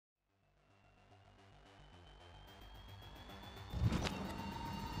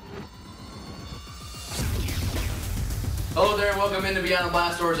Hello there and welcome into Beyond the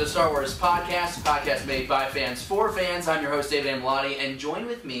Blast Doors, a Star Wars podcast, a podcast made by fans for fans. I'm your host, David Amlati, and join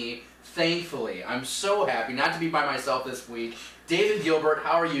with me, thankfully, I'm so happy not to be by myself this week, David Gilbert.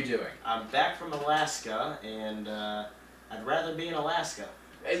 How are you doing? I'm back from Alaska, and I'd rather be in Alaska.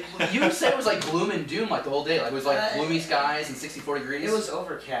 You said it was like gloom and doom like the whole day, like it was like gloomy skies and 64 degrees? It was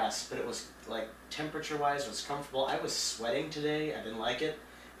overcast, but it was like temperature-wise, it was comfortable. I was sweating today, I didn't like it.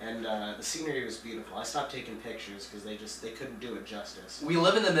 And the scenery was beautiful. I stopped taking pictures because they couldn't do it justice. We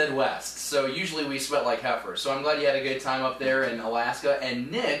live in the Midwest, so usually we sweat like heifers. So I'm glad you had a good time up there in Alaska. And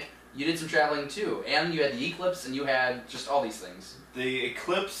Nick, you did some traveling too. And you had the eclipse, and you had just all these things. The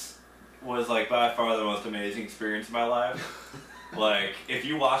eclipse was like by far the most amazing experience of my life. Like, if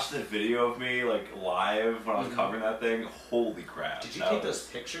you watch the video of me, like, live when I was covering that thing, holy crap. Did you take those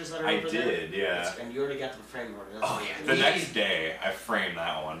pictures that are over there? I did, yeah. And you already got the frame order. Oh, yeah. The next day, I framed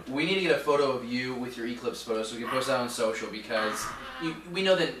that one. We need to get a photo of you with your eclipse photo so we can post that on social because we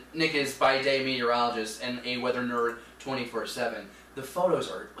know that Nick is by day meteorologist and a weather nerd 24/7. The photos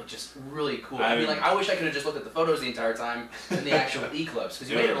are like just really cool. I mean, like, I wish I could have just looked at the photos the entire time and the actual eclipse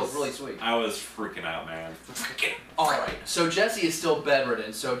because you made it look really sweet. I was freaking out, man. Alright, so Jesse is still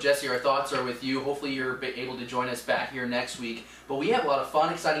bedridden. So Jesse, our thoughts are with you. Hopefully you're able to join us back here next week. But we have a lot of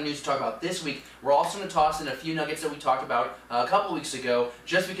fun, exciting news to talk about this week. We're also going to toss in a few nuggets that we talked about a couple weeks ago,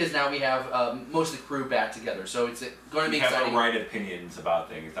 just because now we have most of the crew back together. So it's going to be exciting. You have the right opinions about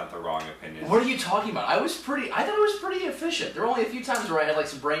things, not the wrong opinions. What are you talking about? I thought it was pretty efficient. There were only a few times where I had like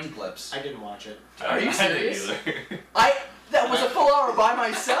some brain clips. I didn't watch it. Are you serious? I That was a full hour by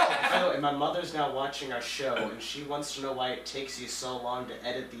myself. Oh, and my mother's now watching our show, and she wants to know why it takes you so long to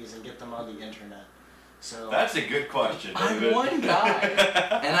edit these and get them on the internet. So that's a good question, David. I'm one guy,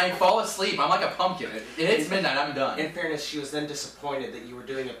 and I fall asleep. I'm like a pumpkin. It hits midnight, I'm done. In fairness, she was then disappointed that you were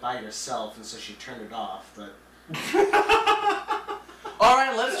doing it by yourself, and so she turned it off, but...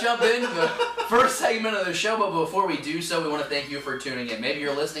 Alright, let's jump into the first segment of the show, but before we do so, we want to thank you for tuning in. Maybe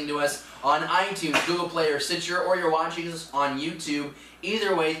you're listening to us on iTunes, Google Play, or Stitcher, or you're watching us on YouTube.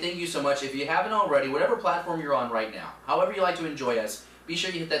 Either way, thank you so much. If you haven't already, whatever platform you're on right now, however you like to enjoy us, be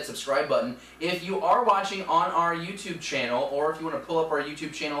sure you hit that subscribe button. If you are watching on our YouTube channel, or if you want to pull up our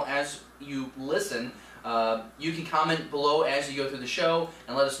YouTube channel as you listen, you can comment below as you go through the show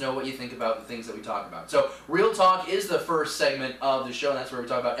and let us know what you think about the things that we talk about. So, Real Talk is the first segment of the show, and that's where we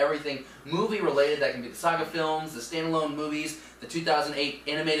talk about everything movie-related. That can be the saga films, the standalone movies, the 2008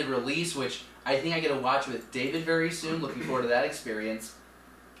 animated release, which I think I get to watch with David very soon. Looking forward to that experience.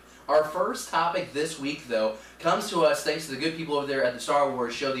 Our first topic this week, though, comes to us thanks to the good people over there at the Star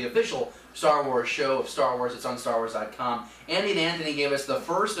Wars Show, the official Star Wars show of Star Wars. It's on StarWars.com. Andy and Anthony gave us the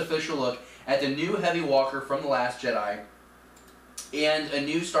first official look at the new Heavy Walker from The Last Jedi and a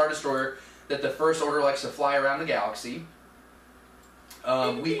new Star Destroyer that the First Order likes to fly around the galaxy.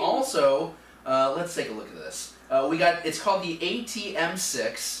 We also, let's take a look at this. It's called the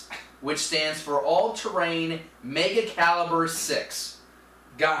AT-M6, which stands for All-Terrain Mega Caliber 6.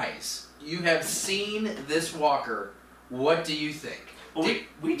 Guys, you have seen this walker. What do you think? Well,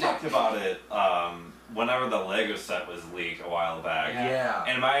 we talked about it whenever the Lego set was leaked a while back. Yeah.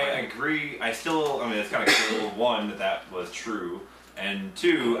 And I agree. It's kind of cool, one, that was true. And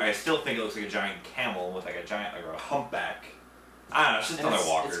two, I still think it looks like a giant camel with like a giant, like a humpback. I don't know, it's just another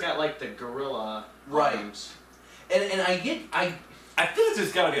walker. It's got like the gorilla arms. And I think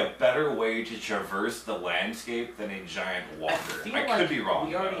there's got to be a better way to traverse the landscape than a giant walker. I could be wrong.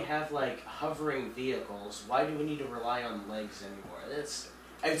 We already have like hovering vehicles. Why do we need to rely on legs anymore?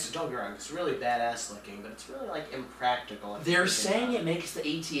 Don't get me wrong, it's really badass looking, but it's really like impractical. They're saying it makes the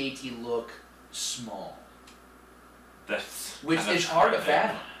AT-AT look small. Which is hard to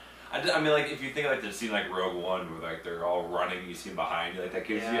fathom. I mean, like, if you think like the scene like Rogue One, where like they're all running, you see them behind you, like that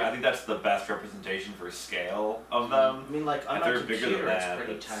gives you. I think that's the best representation for scale of them. I mean, like on my computer, it's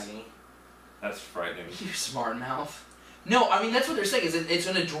pretty tiny. That's frightening. You smart mouth. No, I mean that's what they're saying. Is it's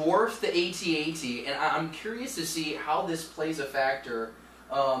going to dwarf the AT-AT, and I'm curious to see how this plays a factor.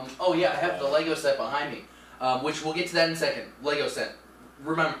 Oh yeah, I have the Lego set behind me, which we'll get to that in a second. Lego set.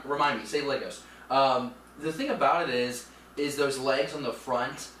 Remind me. Say Legos. The thing about it is those legs on the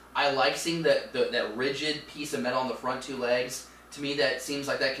front. I like seeing that rigid piece of metal on the front two legs. To me, that seems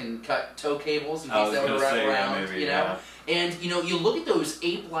like that can cut tow cables in case they would wrap around, maybe, you know? Yeah. And, you look at those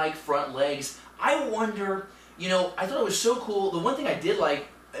ape-like front legs, I wonder, I thought it was so cool. The one thing I did like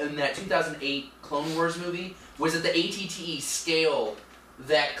in that 2008 Clone Wars movie was that the AT-TE scaled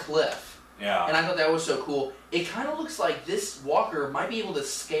that cliff. Yeah. And I thought that was so cool. It kind of looks like this walker might be able to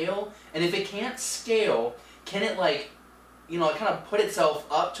scale, and if it can't scale, can it, like, kind of put itself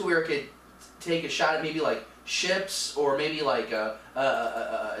up to where it could take a shot at maybe, like, ships or maybe like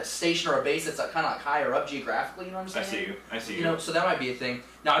a station or a base that's kind of like higher up geographically. You know what I'm saying? I see you. You know, so that might be a thing.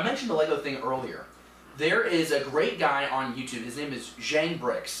 Now I mentioned the Lego thing earlier. There is a great guy on YouTube. His name is Zhang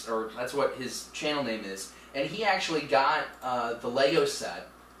Bricks, or that's what his channel name is. And he actually got the Lego set,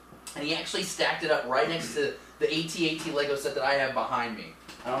 and he actually stacked it up right next to the AT-AT Lego set that I have behind me.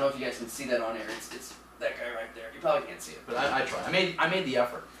 I don't know if you guys can see that on air. It's that guy right there. You probably can't see it, but I tried. I made the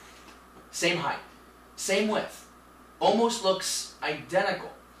effort. Same height, same width, almost looks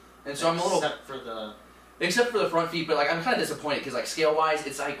identical. And so I'm a little except for the front feet, but like I'm kind of disappointed because like scale wise,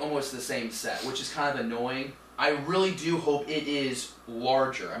 it's like almost the same set, which is kind of annoying. I really do hope it is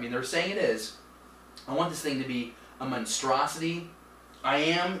larger. I mean, they're saying it is. I want this thing to be a monstrosity. I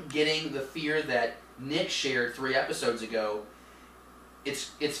am getting the fear that Nick shared 3 episodes ago. It's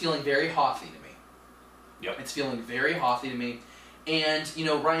feeling very haughty to me. Yep. It's feeling very haughty to me. And, you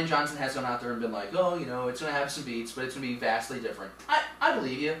know, Ryan Johnson has gone out there and been like, oh, you know, it's going to have some beats, but it's going to be vastly different. I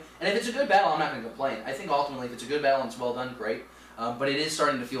believe you. And if it's a good battle, I'm not going to complain. I think ultimately if it's a good battle and it's well done, great. But it is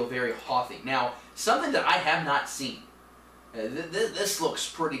starting to feel very haughty. Now, something that I have not seen. This looks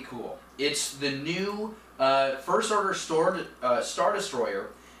pretty cool. It's the new First Order Star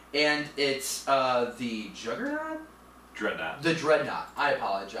Destroyer, and it's the Juggernaut? Dreadnought. The Dreadnought. I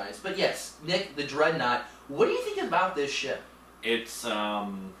apologize. But yes, Nick, the Dreadnought. What do you think about this ship? It's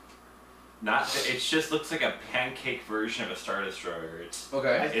it just looks like a pancake version of a Star Destroyer. It's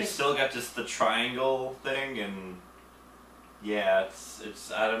still got just the triangle thing, and yeah,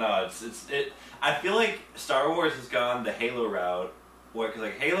 it's I don't know. I feel like Star Wars has gone the Halo route, where cause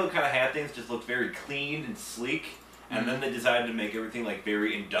like Halo kind of had things just looked very clean and sleek, and then they decided to make everything like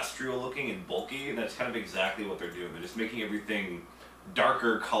very industrial looking and bulky, and that's kind of exactly what they're doing. They're just making everything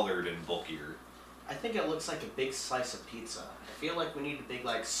darker colored and bulkier. I think it looks like a big slice of pizza. I feel like we need a big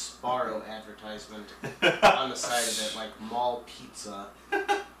like Sparrow advertisement on the side of it, like mall pizza.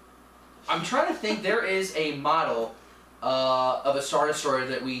 I'm trying to think. There is a model of a Star Destroyer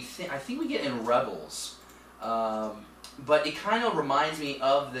that I think we get in Rebels, but it kind of reminds me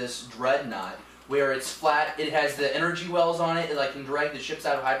of this Dreadnought, where it's flat. It has the energy wells on it. It like can drag the ships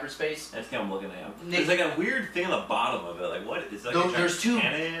out of hyperspace. That's kind of looking at. There's like a weird thing on the bottom of it. Like what is that? There's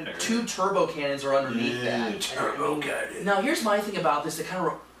cannon or? 2 turbo cannons are underneath that. Turbo cannon. Now here's my thing about this. It kind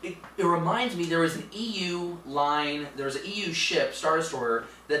of it reminds me there was an EU line. There was an EU ship, Star Destroyer,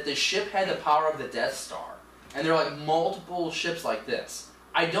 that the ship had the power of the Death Star, and there are like multiple ships like this.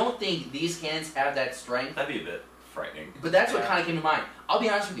 I don't think these cannons have that strength. That'd be a bit frightening. But that's what kind of came to mind. I'll be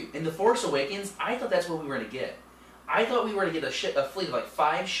honest with you. In The Force Awakens, I thought that's what we were going to get. I thought we were going to get a fleet of like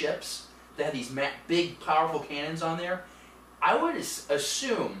 5 ships that had these big, powerful cannons on there. I would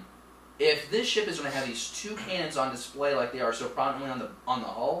assume if this ship is going to have these 2 cannons on display like they are so prominently on the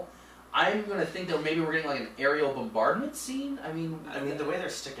hull, I'm going to think that maybe we're getting like an aerial bombardment scene. I mean, the way they're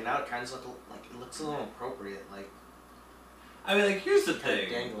sticking out kind of looks a little appropriate. Like, I mean, like here's the kind thing.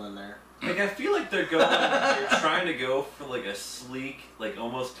 of dangling there. Like I feel like they're trying to go for like a sleek, like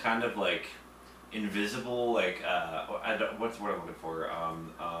almost kind of like invisible, like what's the word I'm looking for?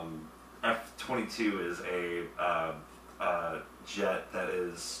 F-22 is a jet that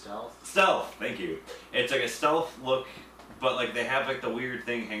is stealth. Stealth, thank you. It's like a stealth look, but like they have like the weird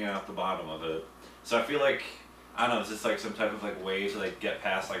thing hanging off the bottom of it. So I feel like I don't know, it's just like some type of like way to like get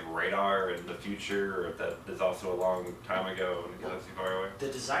past like radar in the future, or if that is also a long time ago and that's too far away. The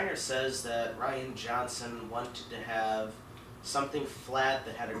designer says that Ryan Johnson wanted to have something flat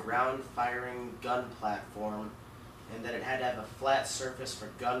that had a ground-firing gun platform, and that it had to have a flat surface for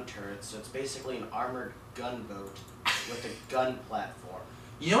gun turrets. So it's basically an armored gunboat with a gun platform.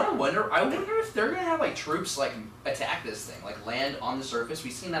 You know what I wonder? I wonder if they're gonna have like troops like attack this thing, like land on the surface.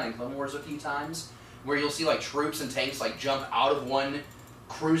 We've seen that in Clone Wars a few times, where you'll see like troops and tanks like jump out of one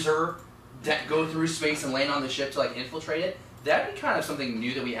cruiser, go through space and land on the ship to like infiltrate it. That'd be kind of something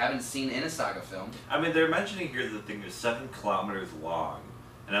new that we haven't seen in a saga film. I mean, they're mentioning here that the thing is 7 kilometers long,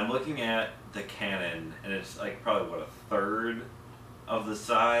 and I'm looking at the cannon, and it's like probably what, a third of the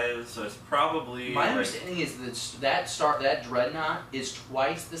size. So it's probably. My understanding is that Dreadnought is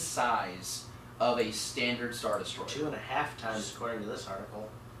twice the size of a standard Star Destroyer. 2.5 times, according to this article.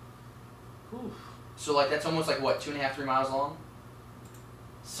 Whew. So like that's almost like what, 2.5, 3 miles long?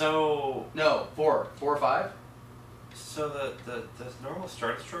 So no, 4 or 5. So the normal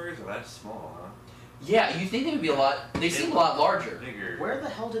Star Destroyers are that small, huh? Yeah, you think they would be a lot. They seem a lot larger. Bigger. Where the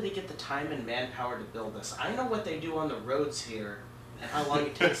hell did they get the time and manpower to build this? I know what they do on the roads here, and how long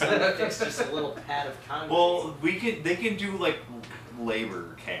it takes them to fix just a little pad of concrete. Well, they can do like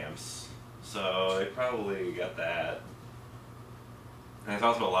labor camps, so they probably got that. And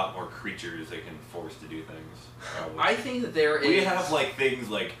there's also a lot more creatures they can force to do things. Probably. I think that there is... We have, like, things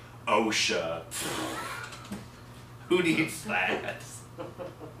like OSHA. Who needs that?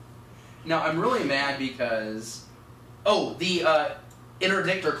 Now, I'm really mad because... Oh, the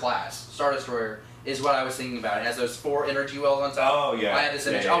Interdictor class, Star Destroyer, is what I was thinking about. It has those 4 energy wells on top. Oh, yeah. I had this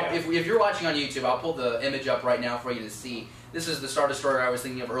image. Yeah. If you're watching on YouTube, I'll pull the image up right now for you to see. This is the Star Destroyer I was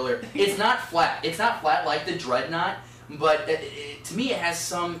thinking of earlier. It's not flat. It's not flat like the Dreadnaught, but to me it has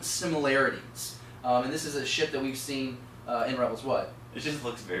some similarities. And this is a ship that we've seen in Rebels. What? It just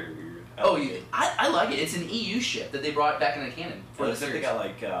looks very weird. I like it. It's an EU ship that they brought back in the canon. For the series. They got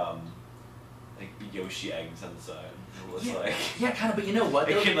like Yoshi eggs on the side. It looks like. Yeah, kind of. But you know what?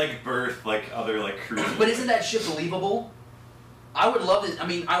 It can like birth like other like cruisers. But isn't that ship believable? I would love it. I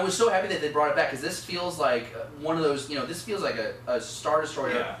mean, I was so happy that they brought it back because this feels like one of those. You know, this feels like a Star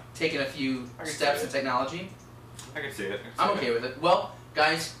Destroyer taking a few steps in technology. I can see it. I'm okay with it. Well,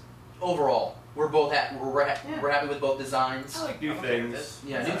 guys, overall, we're both we're happy with both designs. I like new things.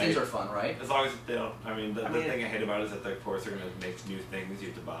 Yeah, new things are fun, right? As long as they don't. I mean, the thing I hate about it is that of course they're going to make new things you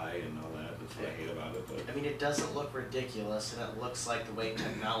have to buy and all that. That's what I hate about it. But I mean, it doesn't look ridiculous, and it looks like the way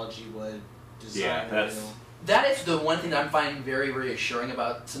technology would design. Yeah, that's. That is the one thing that I'm finding very reassuring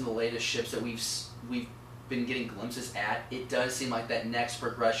about some of the latest ships that we've been getting glimpses at. It does seem like that next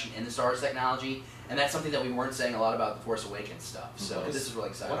progression in the Star Wars technology, and that's something that we weren't saying a lot about the Force Awakens stuff. So this is really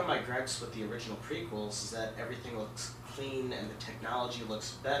exciting. One of my gripes with the original prequels is that everything looks clean and the technology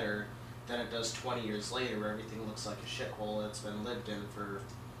looks better than it does 20 years later, where everything looks like a shithole that's been lived in for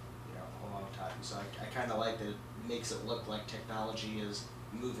a long time. So I kind of like that it makes it look like technology is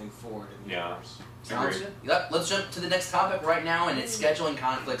moving forward in the universe. Sounds good. Yep. Let's jump to the next topic right now, and it's scheduling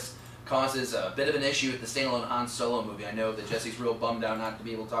conflicts causes a bit of an issue with the standalone Han Solo movie. I know that Jesse's real bummed out not to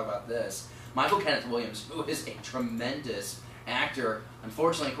be able to talk about this. Michael Kenneth Williams, who is a tremendous actor,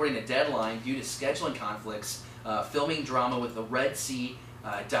 unfortunately, according to Deadline, due to scheduling conflicts, filming drama with the Red Sea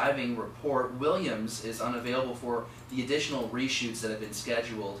diving report, Williams is unavailable for the additional reshoots that have been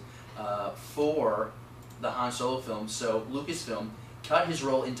scheduled for the Han Solo film. So Lucasfilm cut his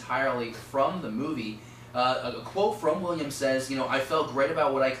role entirely from the movie. A quote from Williams says, I felt great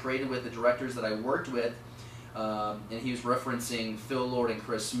about what I created with the directors that I worked with, and he was referencing Phil Lord and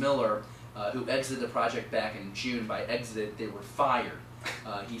Chris Miller, who exited the project back in June. By exited, they were fired.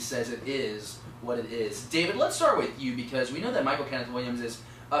 He says it is what it is. David, let's start with you, because we know that Michael Kenneth Williams is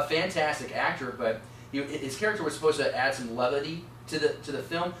a fantastic actor, but his character was supposed to add some levity to the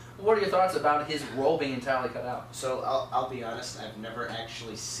film. What are your thoughts about his role being entirely cut out? So I'll be honest, I've never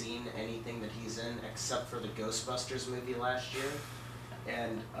actually seen anything that he's in except for the Ghostbusters movie last year.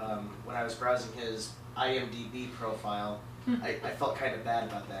 And when I was browsing his IMDb profile, I felt kind of bad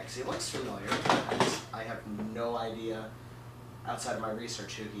about that because he looks familiar. I have no idea outside of my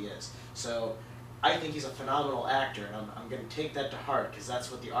research who he is. So I think he's a phenomenal actor, and I'm going to take that to heart because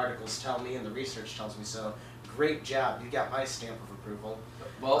that's what the articles tell me and the research tells me. So great job. You got my stamp of approval.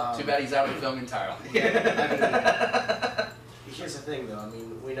 Well, too bad he's out of the film entirely. Here's the thing, though. I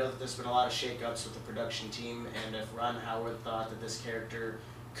mean, we know that there's been a lot of shakeups with the production team, and if Ron Howard thought that this character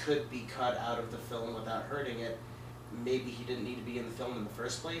could be cut out of the film without hurting it, maybe he didn't need to be in the film in the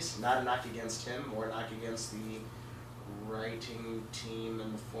first place. Not a knock against him, or a knock against the writing team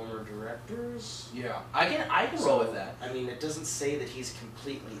and the former directors. Yeah, I can roll with that. I mean, it doesn't say that he's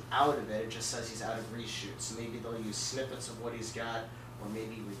completely out of it. It just says he's out of reshoots. Maybe they'll use snippets of what he's got, or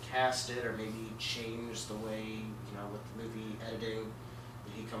maybe recast it, or maybe change the way, with the movie editing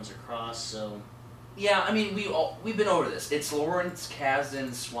that he comes across. So yeah, I mean, we've been over this. It's Lawrence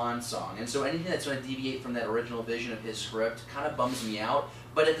Kasdan's swan song, and so anything that's going to deviate from that original vision of his script kind of bums me out.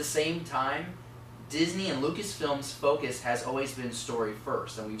 But at the same time, Disney and Lucasfilm's focus has always been story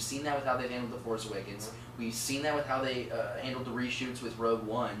first, and we've seen that with how they've handled The Force Awakens. We've seen that with how they handled the reshoots with Rogue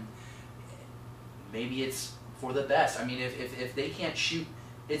One. Maybe it's for the best. I mean, if they can't shoot,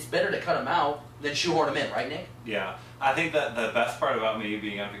 it's better to cut them out than shoehorn them in, right, Nick? Yeah. I think that the best part about me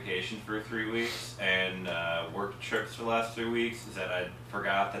being on vacation for 3 weeks and work trips for the last 3 weeks is that I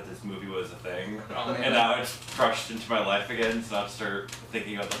forgot that this movie was a thing. Oh, and now it's crushed into my life again, so I'll start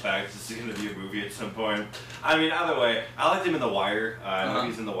thinking about the fact this is going to be a movie at some point. I mean, either way, I liked him in The Wire. I know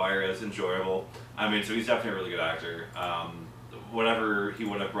he's in The Wire as enjoyable. I mean, so he's definitely a really good actor. Whatever he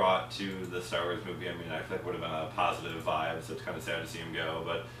would have brought to the Star Wars movie, I mean, I feel like would have been a positive vibe, so it's kind of sad to see him go,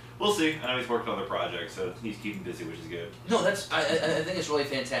 but we'll see. I know he's worked on other projects, so he's keeping busy, which is good. No, I think it's really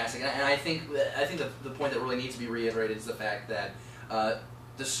fantastic, and I think the point that really needs to be reiterated is the fact that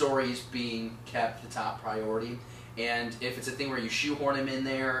the story is being kept the top priority, and if it's a thing where you shoehorn him in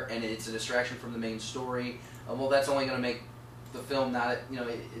there and it's a distraction from the main story, well, that's only going to make the film not,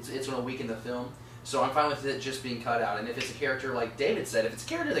 it's going to weaken the film. So I'm fine with it just being cut out. And if it's a character, like David said, if it's a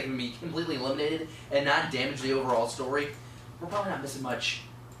character that can be completely eliminated and not damage the overall story, we're probably not missing much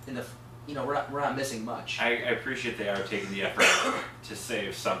in the, we're not missing much. I appreciate they are taking the effort to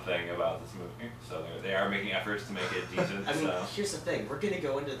save something about this movie. So they are making efforts to make it decent. I mean, here's the thing. We're going to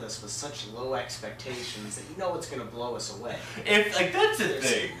go into this with such low expectations that it's going to blow us away. That's the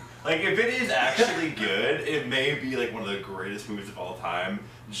thing. Like, if it is actually good, it may be, like, one of the greatest movies of all time,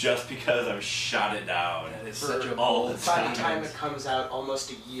 just because I've shot it down. It's such a all the time. By the time it comes out,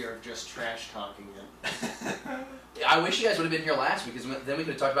 almost a year of just trash-talking it. I wish you guys would have been here last week, because then we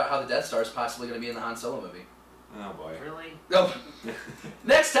could have talked about how the Death Star is possibly going to be in the Han Solo movie. Oh, boy. Really? Oh.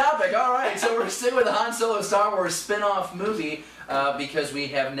 Next topic, alright, so we're sticking with the Han Solo Star Wars spin-off movie, because we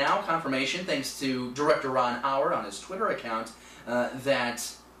have now confirmation, thanks to director Ron Howard on his Twitter account, that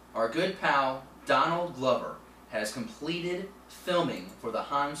our good pal, Donald Glover, has completed filming for the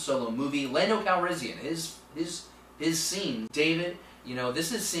Han Solo movie. Lando Calrissian, his scene. David, this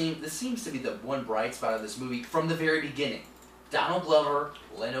seems to be the one bright spot of this movie from the very beginning. Donald Glover,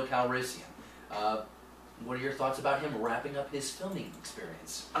 Lando Calrissian. What are your thoughts about him wrapping up his filming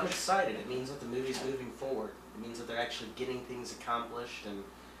experience? I'm excited. It means that the movie's moving forward. It means that they're actually getting things accomplished and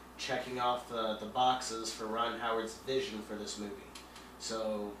checking off the boxes for Ron Howard's vision for this movie.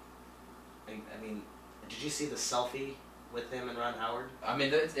 So, I mean, did you see the selfie with him and Ron Howard? I mean,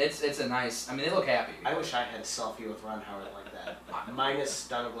 it's a nice. I mean, they look happy. I wish I had a selfie with Ron Howard like that, minus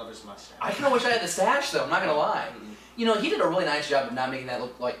Donald Glover's mustache. I kind of wish I had the stash, though. I'm not gonna lie. He did a really nice job of not making that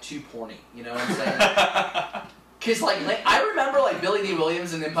look like too porny. You know what I'm saying? Because I remember Billy D.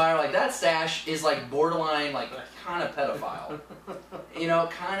 Williams in Empire. That stash is borderline kind of pedophile.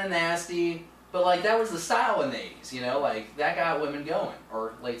 Kind of nasty. But that was the style in the 80s. That got women going,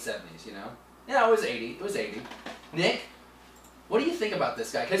 or late 70s. Yeah, it was 80. It was 80. Nick, what do you think about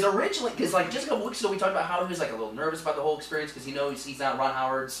this guy? Because originally, just a couple weeks ago, we talked about how he was a little nervous about the whole experience because he's not Ron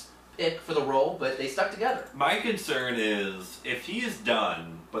Howard's pick for the role, but they stuck together. My concern is if he is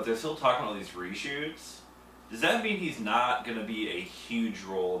done, but they're still talking about these reshoots, does that mean he's not going to be a huge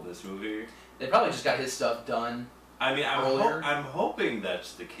role in this movie? They probably just got his stuff done. I mean, I'm hoping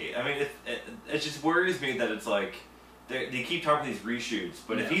that's the case. I mean, it just worries me that it's they keep talking these reshoots,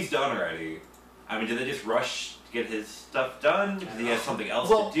 but if he's done already, I mean, did they just rush to get his stuff done? Does he have something else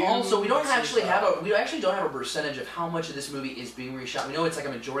to do? Well, also, we actually don't have a percentage of how much of this movie is being reshot. We know it's a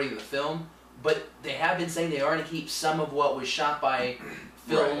majority of the film, but they have been saying they are going to keep some of what was shot by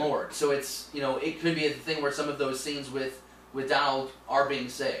Phil Lord. So it's, it could be a thing where some of those scenes with Donald are being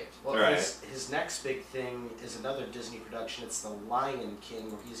saved. Well, his next big thing is another Disney production. It's The Lion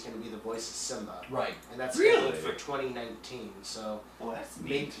King, where he's going to be the voice of Simba. Right. And that's scheduled for 2019. So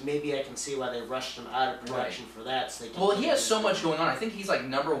maybe I can see why they rushed him out of production for that. So he has so much going on. I think he's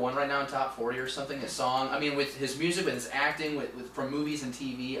 #1 right now in top 40 or something. His song. I mean, with his music, with his acting, from movies and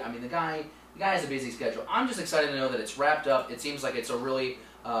TV. I mean, the guy has a busy schedule. I'm just excited to know that it's wrapped up. It seems like it's a really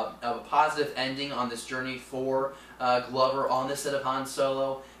a positive ending on this journey for Glover on this set of Han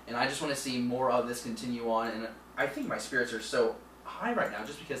Solo, and I just want to see more of this continue on. And I think my spirits are so high right now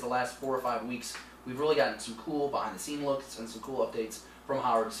just because the last 4 or 5 weeks we've really gotten some cool behind-the-scene looks and some cool updates from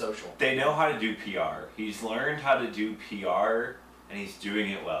Howard Social. They know how to do PR. He's learned how to do PR, and he's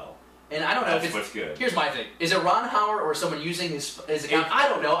doing it well. And I don't know if it's... what's good. Here's my thing. Is it Ron Howard or someone using his account? I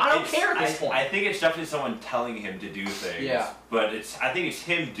don't know. I don't care at this point. I think it's definitely someone telling him to do things. Yeah. But I think it's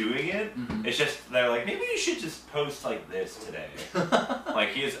him doing it. Mm-hmm. It's just, they're like, maybe you should just post like this today.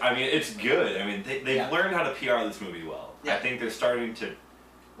 It's good. I mean, they've learned how to PR this movie well. Yeah. I think they're starting to...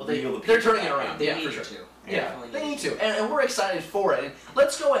 Well, they're turning it around. Yeah, for sure. Yeah, they need to. And we're excited for it. And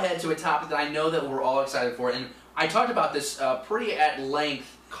let's go ahead to a topic that I know that we're all excited for. And I talked about this pretty at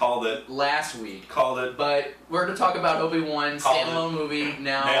length. Called it. Last week. Called it. But we're going to talk about Obi-Wan, standalone movie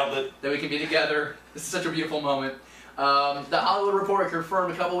now. Nailed it. That we can be together. This is such a beautiful moment. The Hollywood Reporter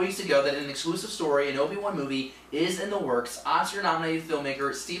confirmed a couple weeks ago that an exclusive story, an Obi-Wan movie, is in the works. Oscar-nominated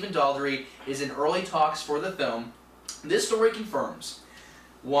filmmaker Stephen Daldry is in early talks for the film. This story confirms,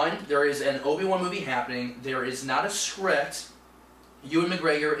 1, there is an Obi-Wan movie happening. There is not a script. Ewan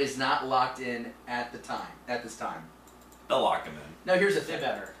McGregor is not locked in at this time. They'll lock him in. Now here's the thing.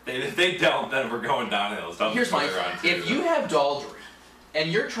 If they don't, then we're going downhill. Here's my thing. If you have Daldry,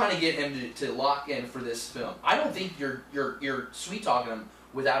 and you're trying to get him to lock in for this film, I don't think you're sweet talking him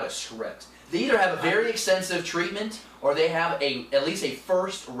without a script. They either have a very extensive treatment, or they have at least a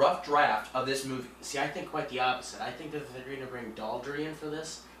first rough draft of this movie. See, I think quite the opposite. I think that if they're going to bring Daldry in for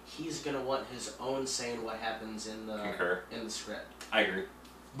this, he's going to want his own say in what happens in the script. I agree.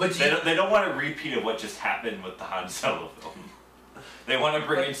 But they don't want a repeat of what just happened with the Han Solo film. They want to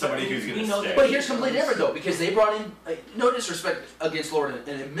bring in somebody who's going to stay. But here's completely different though, because they brought in, no disrespect against Lord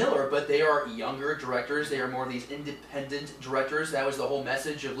and Miller, but they are younger directors. They are more of these independent directors. That was the whole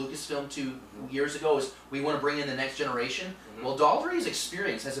message of Lucasfilm 2 years ago, is we want to bring in the next generation. Well, Daldry's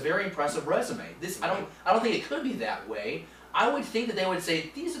experience has a very impressive resume. I don't think it could be that way. I would think that they would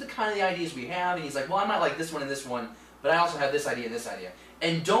say, these are the kind of the ideas we have, and he's like, well, I might like this one and this one, but I also have this idea and this idea.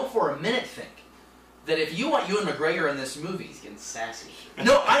 And don't for a minute think that if you want Ewan McGregor in this movie... He's getting sassy.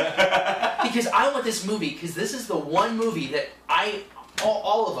 No, because I want this movie, because this is the one movie that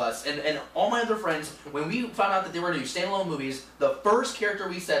all of us, and all my other friends, when we found out that they were going to do standalone movies, the first character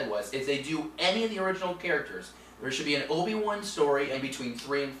we said was, if they do any of the original characters, there should be an Obi-Wan story in between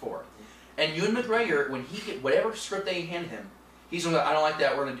 3 and 4. And Ewan McGregor, when he get whatever script they hand him, he's going to go, I don't like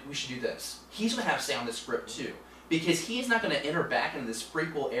that, we should do this. He's going to have say on the script too. Because he's not going to enter back into this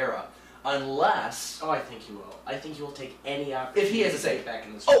prequel era unless... Oh, I think he will. I think he will take any opportunity if he has to say back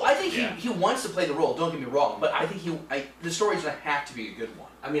in the story. Oh, I think he wants to play the role, don't get me wrong, but I think the story's going to have to be a good one.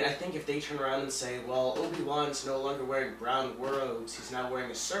 I mean, I think if they turn around and say, well, Obi-Wan's no longer wearing brown robes, he's now wearing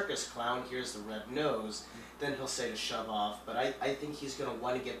a circus clown, here's the red nose, then he'll say to shove off. But I think he's going to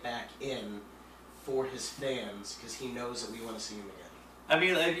want to get back in for his fans, because he knows that we want to see him again. I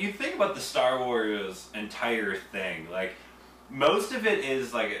mean, like, you think about the Star Wars entire thing, like, most of it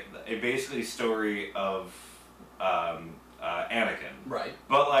is, like, a basically story of Anakin. Right.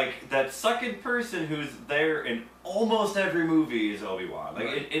 But, like, that second person who's there in almost every movie is Obi-Wan. Like,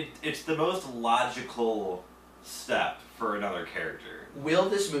 right. It's the most logical step for another character. Will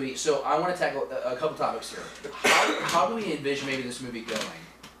this movie... So, I want to tackle a couple topics here. How do we envision maybe this movie going?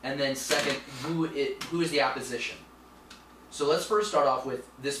 And then second, who is the opposition? So let's first start off with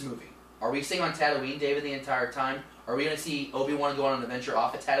this movie. Are we staying on Tatooine, David, the entire time? Are we going to see Obi-Wan go on an adventure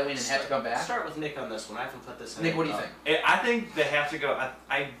off at Tatooine and have to come back? Start with Nick on this one. I haven't put this in. Nick, what do you think? I think they have to go...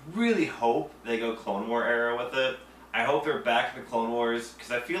 I really hope they go Clone War era with it. I hope they're back in the Clone Wars,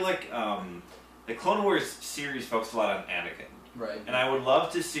 because I feel like the Clone Wars series focused a lot on Anakin. Right. And I would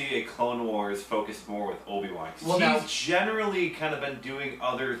love to see a Clone Wars focused more with Obi-Wan. Well, he's generally kind of been doing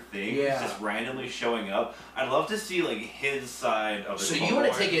other things, just randomly showing up. I'd love to see, like, his side of the Clone Wars. So you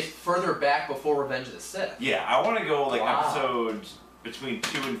want to take it further back before Revenge of the Sith? Yeah, I want to go, like, episodes between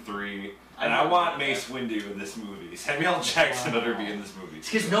 2 and 3. And I want Mace Windu in this movie. Samuel L. Jackson better be in this movie.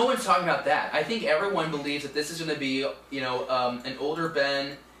 Because no one's talking about that. I think everyone believes that this is going to be, an older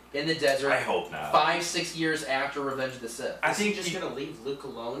Ben in the desert. I hope not. 5-6 years after Revenge of the Sith. Is he just going to leave Luke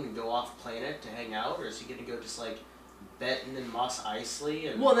alone and go off planet to hang out? Or is he going to go just like Benton and Mos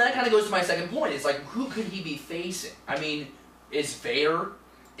Eisley? Well, that kind of goes to my second point. It's like, who could he be facing? I mean, is Vader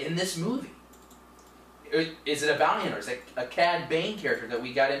in this movie? Is it a bounty hunter? Is it a Cad Bane character that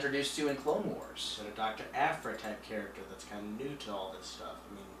we got introduced to in Clone Wars? Is it a Dr. Aphra type character that's kind of new to all this stuff?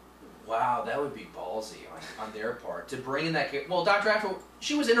 I mean, wow, that would be ballsy on their part to bring in that. Well, Dr. Aphra,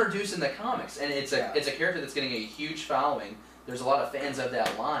 she was introduced in the comics, and it's a character that's getting a huge following. There's a lot of fans of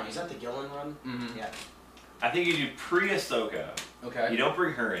that line. Is that the Gillen run? Mm-hmm. Yeah. I think you do pre-Ahsoka. Okay. You don't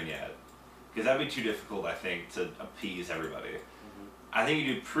bring her in yet, because that'd be too difficult, I think, to appease everybody. Mm-hmm. I think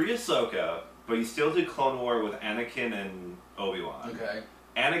you do pre-Ahsoka, but you still do Clone War with Anakin and Obi-Wan. Okay.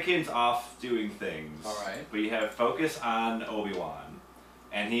 Anakin's off doing things. All right. But you have focus on Obi-Wan.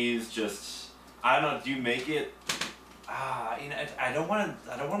 And he's just, I don't know, do you make it, I don't want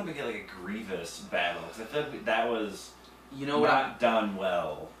to make it like a Grievous battle, because I feel like that was not done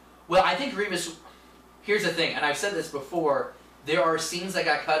well. Well, I think Grievous, here's the thing, and I've said this before, there are scenes that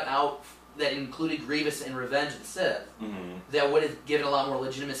got cut out that included Grievous in Revenge of the Sith that would have given a lot more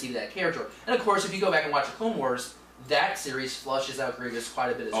legitimacy to that character. And of course, if you go back and watch the Clone Wars, that series flushes out Grievous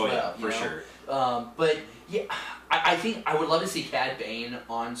quite a bit as well. Yeah, for sure. But yeah, I think I would love to see Cad Bane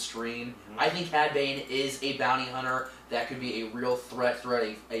on screen. Mm-hmm. I think Cad Bane is a bounty hunter that could be a real threat throughout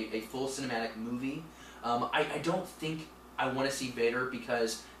a full cinematic movie. I don't think I want to see Vader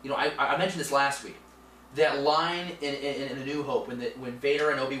because, I mentioned this last week. That line in A New Hope when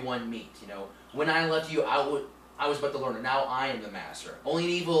Vader and Obi-Wan meet, when I left you, I was but the learner. Now I am the master. Only an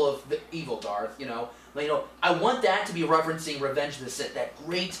evil of the evil, Darth. I want that to be referencing Revenge of the Sith, that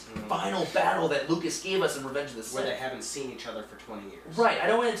great final battle that Lucas gave us in Revenge of the Sith. Where they haven't seen each other for 20 years. Right. I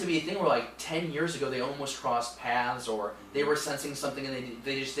don't want it to be a thing where, like, 10 years ago they almost crossed paths, or they were sensing something and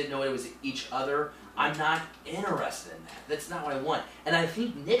they just didn't know it was each other. I'm not interested in that. That's not what I want. And I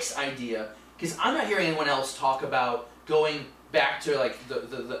think Nick's idea, because I'm not hearing anyone else talk about going back to like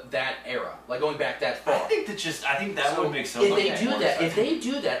that era, like going back that far. I think that would make sense. If they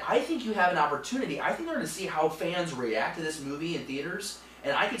do that, I think you have an opportunity. I think they're going to see how fans react to this movie in theaters,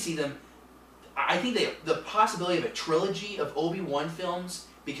 and I could see them. I think the possibility of a trilogy of Obi-Wan films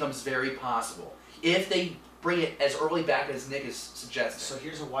becomes very possible if they bring it as early back as Nick is suggesting. So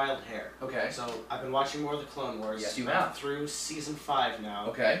here's a wild hair. Okay. So I've been watching more of the Clone Wars. Yes, you have. Through season 5 now.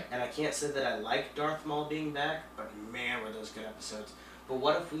 Okay. And I can't say that I like Darth Maul being back, but man, were those good episodes. But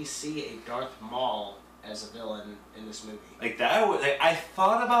what if we see a Darth Maul as a villain in this movie? Like that would, I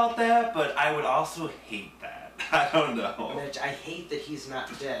thought about that, but I would also hate that. I don't know. Mitch, I hate that he's not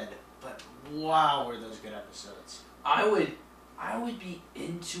dead, but wow, were those good episodes. I would be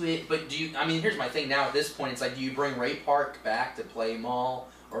into it, but do you? I mean, here's my thing. Now at this point, it's like, do you bring Ray Park back to play Maul,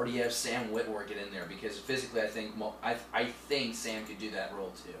 or do you have Sam Witwer get in there? Because physically, I think I think Sam could do that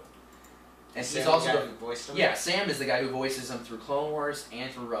role too. And Sam he's also the guy who voiced him? Yeah, Sam is the guy who voices him through Clone Wars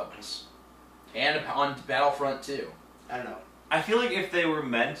and through Rebels, and on Battlefront too. I don't know. I feel like if they were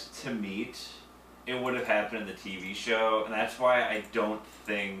meant to meet, it would have happened in the TV show, and that's why I don't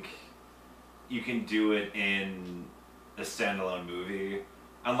think you can do it in a standalone movie,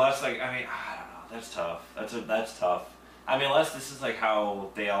 unless, like, I mean, I don't know, that's tough. That's tough. I mean, unless this is like how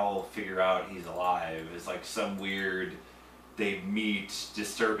they all figure out he's alive. It's like some weird, they meet,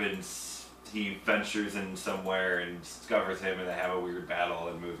 disturbance, he ventures in somewhere and discovers him, and they have a weird battle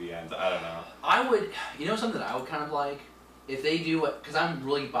and movie ends. I don't know. I would, you know, something that I would kind of like, if they do what, because I'm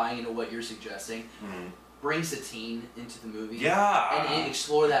really buying into what you're suggesting. Bring Satine into the movie. Yeah. And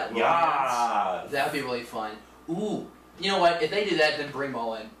explore that romance. Yeah. That would be really fun. Ooh. You know what? If they do that, then bring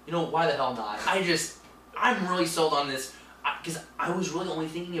Maul in. You know, why the hell not? I'm really sold on this. Because I was really only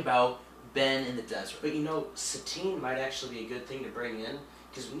thinking about Ben in the desert. But you know, Satine might actually be a good thing to bring in.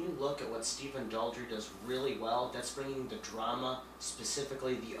 Because when you look at what Stephen Daldry does really well, that's bringing the drama,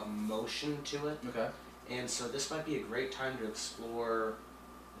 specifically the emotion to it. Okay. And so this might be a great time to explore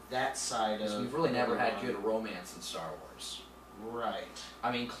that side of... We've really never had good romance in Star Wars. Right.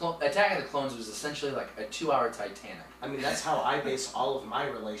 I mean, Attack of the Clones was essentially like a 2-hour Titanic. I mean, that's how I base all of my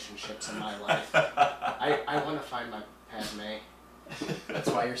relationships in my life. I want to find my Padme. That's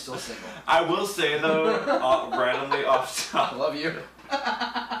why you're still single. I will say, though, randomly off topic. I love you.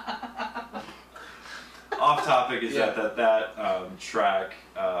 Off topic is that track,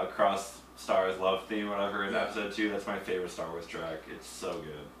 Across Stars Love Theme, whatever, in episode 2, that's my favorite Star Wars track. It's so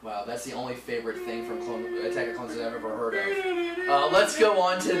good. Wow, that's the only favorite thing from Attack of Clones that I've ever heard of. Let's go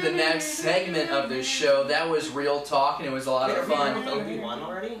on to the next segment of this show. That was Real Talk, and it was a lot of fun. With Obi-Wan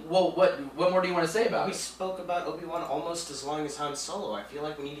already? Well, what more do you want to say about it? We spoke about Obi-Wan almost as long as Han Solo. I feel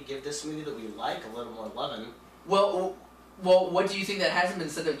like we need to give this movie that we like a little more loving. Well, what do you think that hasn't been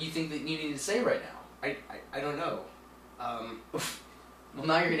said that you think that you need to say right now? I don't know. Well,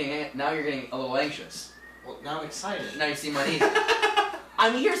 now you're getting a little anxious. Well, now I'm excited. Now you see my knees.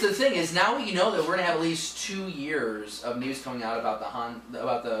 I mean, here's the thing: is now we know that we're gonna have at least 2 years of news coming out about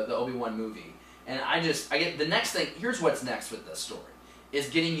the Obi-Wan movie, and I get the next thing. Here's what's next with this story: is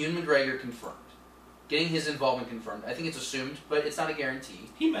getting Ewan McGregor confirmed, getting his involvement confirmed. I think it's assumed, but it's not a guarantee.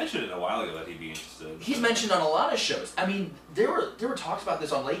 He mentioned it a while ago that he'd be interested. He's mentioned on a lot of shows. I mean, there were talks about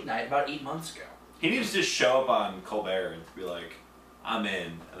this on Late Night about 8 months ago. He needs to just show up on Colbert and be like, I'm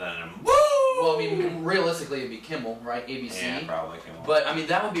in, and then woo! Well, I mean, realistically, it'd be Kimmel, right? ABC. Yeah, probably Kimmel. But I mean,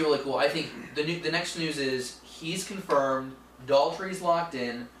 that would be really cool. I think the next news is he's confirmed, Daltrey's locked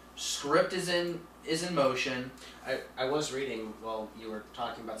in, script is in motion. I was reading while you were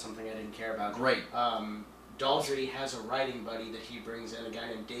talking about something I didn't care about. Great. Daldry has a writing buddy that he brings in, a guy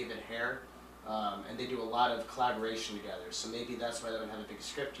named David Hare, and they do a lot of collaboration together. So maybe that's why they don't have a big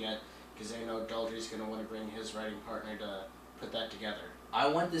script yet, because they know Daldry's going to want to bring his writing partner to put that together. I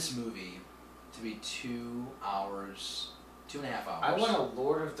want this movie to be 2 hours, 2.5 hours. I want a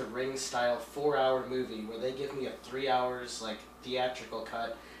Lord of the Rings style 4-hour movie where they give me a 3 hours like theatrical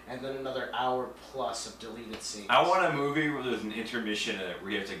cut and then another hour plus of deleted scenes. I want a movie where there's an intermission in it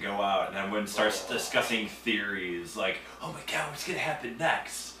where you have to go out and everyone starts discussing theories like, oh my god, what's going to happen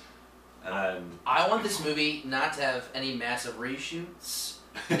next? And then I want this movie not to have any massive reshoots.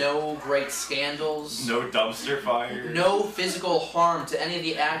 No great scandals. No dumpster fire. No physical harm to any of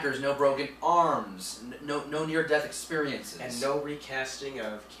the actors. No broken arms. No near-death experiences. And no recasting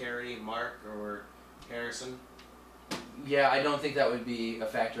of Carrie, Mark, or Harrison. Yeah, I don't think that would be a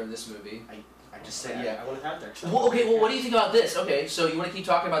factor in this movie. I just say I want it out there. Well, okay. Well, what do you think about this? Okay, so you want to keep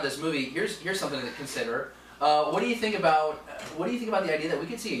talking about this movie? Here's something to consider. What do you think about the idea that we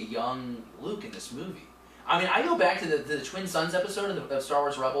could see a young Luke in this movie? I mean, I go back to the Twin Sons episode of Star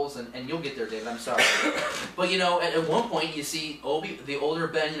Wars Rebels, and you'll get there, David, I'm sorry. But, you know, at one point you see the older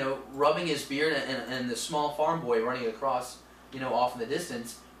Ben, you know, rubbing his beard and the small farm boy running across, you know, off in the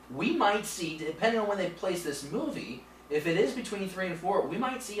distance. We might see, depending on when they place this movie, if it is between 3 and 4, we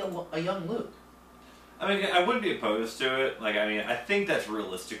might see a young Luke. I mean, I wouldn't be opposed to it. Like, I mean, I think that's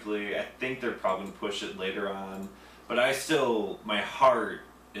realistically, I think they're probably going to push it later on. But I still, my heart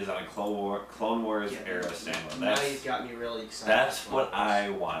is on a Clone Wars era standalone. Now you've got me really excited. That's what I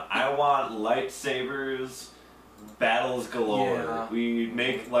want. I want lightsabers, battles galore. Yeah. We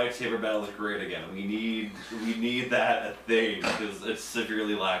make lightsaber battles great again. We need that a thing because it's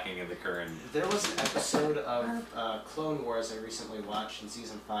severely lacking in the current. There was an episode of Clone Wars I recently watched in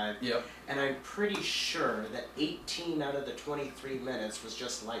season 5. Yep. And I'm pretty sure that 18 out of the 23 minutes was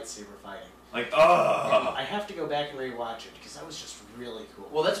just lightsaber fighting. Like, oh! I have to go back and rewatch it because that was just really cool.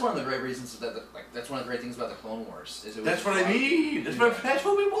 Well, that's one of the great reasons that's one of the great things about the Clone Wars is That's what I mean. That's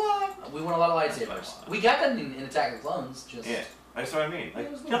what we want. We want a lot of lightsabers. We got that in Attack of the Clones. Just yeah, that's what I mean.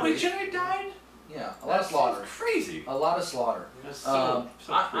 Like, how many Jedi died? Yeah, a lot of slaughter. Crazy. A lot of slaughter.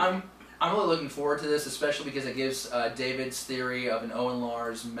 I'm really looking forward to this, especially because it gives David's theory of an Owen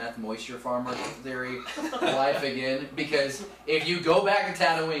Lars meth moisture farmer theory life again. Because if you go back to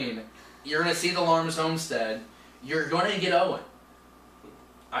Tatooine, you're going to see the Lars homestead. You're going to get Owen.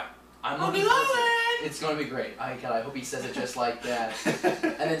 I'm looking forward to it. It's going to be great. I hope he says it just like that.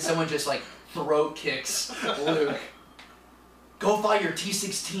 And then someone just like throat kicks Luke. Go fight your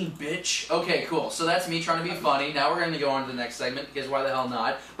T-16, bitch. Okay, cool. So that's me trying to be funny. Now we're going to go on to the next segment, because why the hell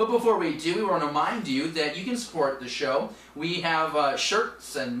not? But before we do, we want to remind you that you can support the show. We have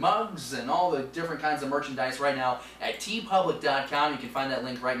shirts and mugs and all the different kinds of merchandise right now at tpublic.com. You can find that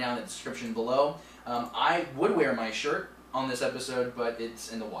link right now in the description below. I would wear my shirt on this episode, but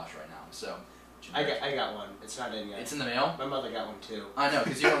it's in the wash right now, so... I got one. It's not in yet. It's in the mail? My mother got one too. I know,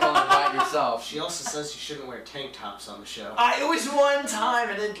 because you were willing to buy it yourself. She also says you shouldn't wear tank tops on the show. It was one time,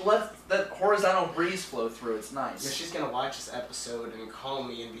 and it left that horizontal breeze flow through. It's nice. Yeah, she's going to watch this episode and call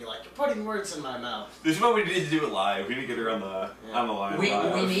me and be like, you're putting words in my mouth. This is why we need to do it live. We need to get her on the line. We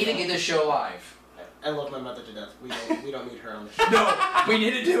need to get this show live. I love my mother to death. We don't need her on the show. No, we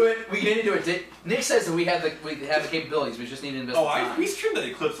need to do it. We need to do it. Nick says that we have the capabilities. We just need to invest the time. We streamed that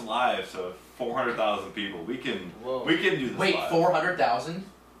Eclipse live, so 400,000 people. We can do this. Wait, live. 400,000?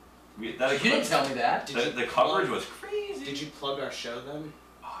 You didn't tell me that. The coverage was crazy. Did you plug our show then?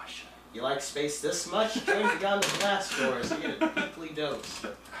 Oh shit. You like space this much? Join Beyond the Blastdoors. You get a weekly dose.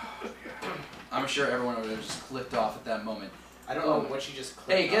 I'm sure everyone over there just clicked off at that moment. I don't know what you just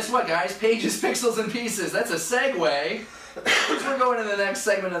clicked Hey, guess what, guys? Pages, Pixels, and Pieces. That's a segue. We're going to the next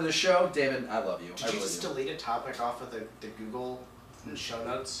segment of the show. David, I love you. Did you just delete a topic off of the Google show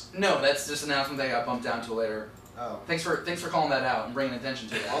notes? No, that's just an announcement that got bumped down to later. Oh. Thanks for calling that out and bringing attention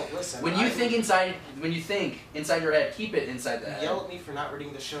to it. Well, listen. When you think inside your head, keep it inside the head. You yell at me for not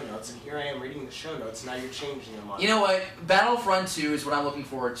reading the show notes, and here I am reading the show notes. Now you're changing them on. You know what? Battlefront 2 is what I'm looking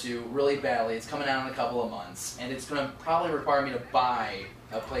forward to really badly. It's coming out in a couple of months, and it's going to probably require me to buy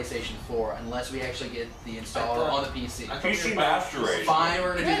a PlayStation 4 unless we actually get the installer on the PC. PC Master Race. Fine,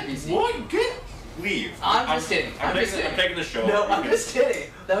 we're going to do the PC. What? Leave. I'm just kidding. I'm taking the show. No, I'm just kidding.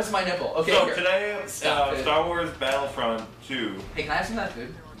 That was my nipple. Okay. So here. today, Star Wars Battlefront 2. Hey, can I have some of that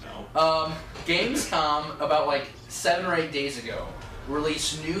food? No. Gamescom, about like 7 or 8 days ago,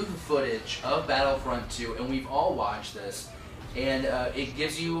 released new footage of Battlefront 2, and we've all watched this. And it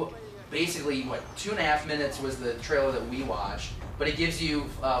gives you basically, 2.5 minutes was the trailer that we watched, but it gives you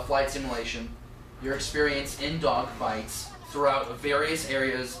flight simulation, your experience in dogfights throughout various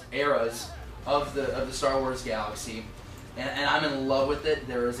eras of the Star Wars galaxy, and I'm in love with it.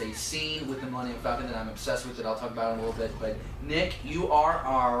 There is a scene with the Millennium Falcon that I'm obsessed with that I'll talk about in a little bit, but Nick, you are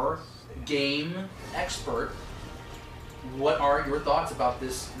our game expert. What are your thoughts about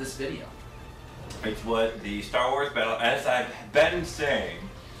this video? It's what the Star Wars as I've been saying,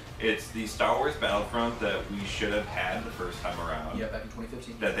 it's the Star Wars Battlefront that we should have had the first time around. Yeah, back in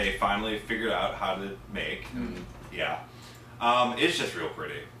 2015. That they finally figured out how to make. Mm-hmm. Yeah. It's just real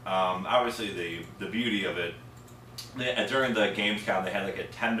pretty. Obviously, the beauty of it, during the Gamescom, they had like a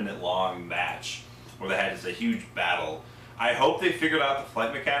 10-minute long match where they had just a huge battle. I hope they figured out the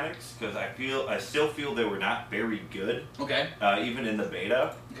flight mechanics, because I still feel they were not very good. Okay. Even in the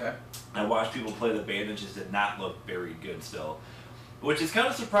beta. Okay. I watched people play the beta and it just did not look very good still. Which is kind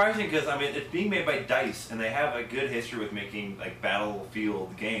of surprising because, I mean, it's being made by DICE, and they have a good history with making like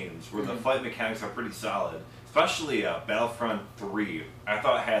Battlefield games where the flight mechanics are pretty solid. Especially Battlefront 3, I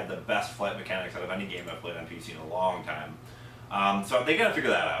thought it had the best flight mechanics out of any game I've played on PC in a long time. So they gotta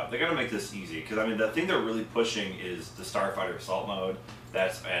figure that out. They gotta make this easy, because I mean the thing they're really pushing is the Starfighter Assault mode.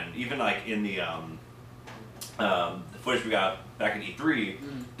 And even like in the footage we got back at E3,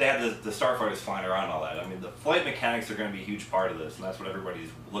 they had the Starfighters flying around and all that. I mean the flight mechanics are gonna be a huge part of this, and that's what everybody's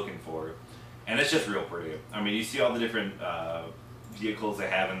looking for. And it's just real pretty. I mean you see all the different vehicles they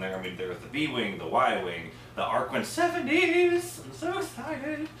have in there. I mean, there's the B-Wing, the Y-Wing, the Arc 170s. I'm so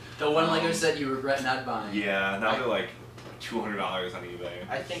excited. The one Lego set you regret not buying. Yeah, now they're like $200 on eBay.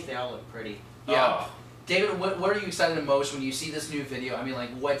 I think they all look pretty. Yeah. David, what are you excited the most when you see this new video? I mean,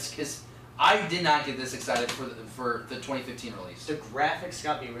 like, because I did not get this excited for the 2015 release. The graphics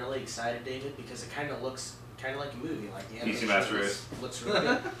got me really excited, David, because it kind of looks like a movie. Like the PC Master Race looks really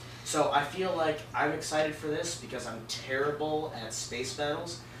good. So I feel like I'm excited for this because I'm terrible at space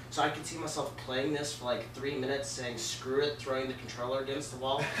battles. So I could see myself playing this for like 3 minutes, saying screw it, throwing the controller against the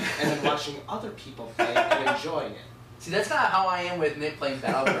wall, and then watching other people play and enjoying it. See, that's not how I am with Nick playing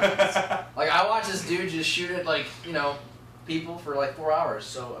Battlefront. Like, I watch this dude just shoot at, like, you know, people for like 4 hours.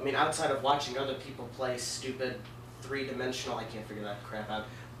 So, I mean, outside of watching other people play stupid three-dimensional, I can't figure that crap out,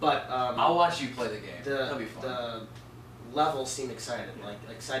 but I'll watch you play the game. That'll be fun. The levels seem exciting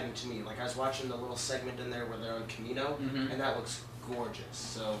to me. Like, I was watching the little segment in there where they're on Camino, and that looks gorgeous.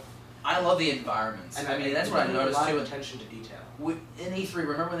 So I love the environments. And I mean, that's what I noticed too. A lot of attention to detail. In E3,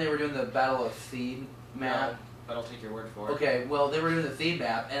 remember when they were doing the Battle of Thebe map? No, but I'll take your word for it. Okay, well, they were doing the Thebe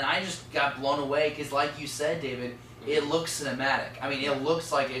map, and I just got blown away because, like you said, David, it looks cinematic. I mean, it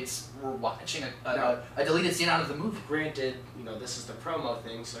looks like we're watching a deleted scene out of the movie. Granted, you know, this is the promo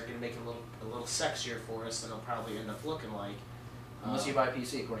thing, so they're going to make it a little sexier for us than it'll probably end up looking like. Unless you buy a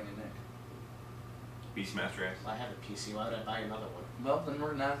PC, according to Nick. PC Master Race. I have a PC. Why would I buy another one? Well, then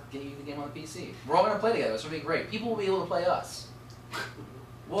we're not getting you the game on the PC. We're all going to play together. It's going to be great. People will be able to play us.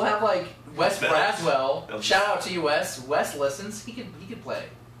 We'll have, like, Wes Braswell. Shout out to you, Wes. Wes listens. He could play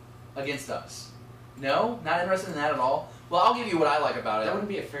against us. No? Not interested in that at all? Well, I'll give you what I like about it. That wouldn't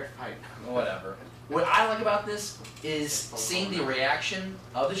be a fair fight. Whatever. What I like about this is seeing the reaction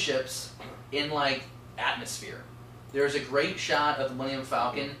of the ships in, like, atmosphere. There's a great shot of the Millennium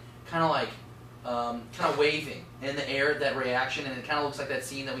Falcon kind of waving in the air, that reaction, and it kind of looks like that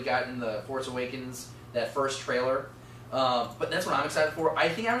scene that we got in the Force Awakens, that first trailer. But that's what I'm excited for. I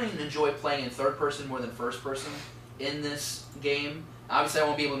think I don't even enjoy playing in third person more than first person in this game. Obviously, I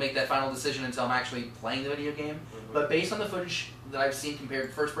won't be able to make that final decision until I'm actually playing the video game. But based on the footage that I've seen compared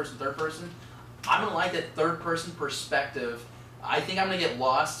to first person, third person, I'm going to like that third person perspective. I think I'm going to get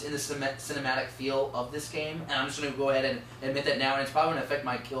lost in the cinematic feel of this game, and I'm just going to go ahead and admit that now, and it's probably going to affect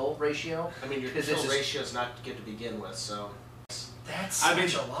my kill ratio. I mean, your kill ratio is not good to begin with, so... That's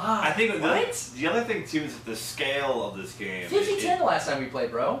such a lot. I think the other thing, too, is the scale of this game. 50-10 the last time we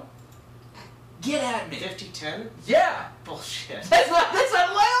played, bro. Get at me. 50-10? Yeah. Bullshit. That's not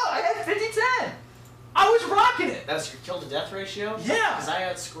loud. I had 50-10. I was rocking it. That's your kill to death ratio? Yeah. Because I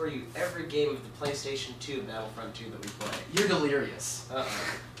outscore you every game of the PlayStation 2 Battlefront 2 that we play. You're delirious.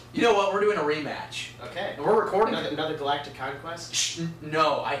 Uh-oh. You know what? We're doing a rematch. Okay. And we're recording another Galactic Conquest? Shh,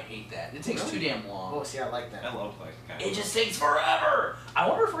 no, I hate that. It takes too damn long. Oh, see, I like that. I love Galactic Conquest. It just takes forever. I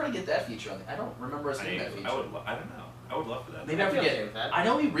wonder if we're going to get that feature on it. I don't remember us getting that feature. I don't know. I would love for that. Maybe I forget. Okay with that. I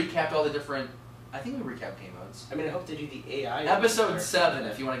know we recapped all the different... I think we recapped game modes. I mean, I hope they do the AI. Episode 7,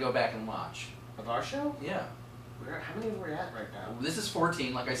 if you want to go back and watch. Of our show? Yeah. How many are we at right now? This is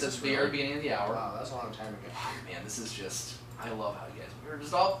 14, like I said at the very beginning of the hour. Wow, that's a long time ago. Oh, man, this is just... I love how you guys... We're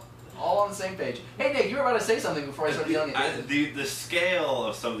just all on the same page. Hey, Nick, you were about to say something before I started yelling at you. The scale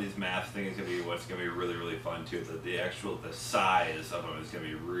of some of these math things is going to be what's going to be really, really fun, too. The size of them is going to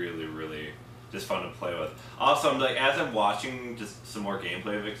be really, really just fun to play with. Also, as I'm watching just some more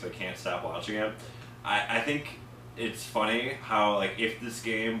gameplay of it, because I can't stop watching it, I think it's funny how, if this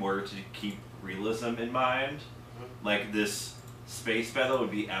game were to keep realism in mind, this space battle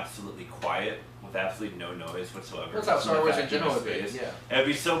would be absolutely quiet with absolutely no noise whatsoever. That's how Star Wars in general would be. Yeah. It'd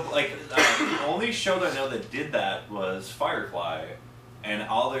be so the only show that I know that did that was Firefly, and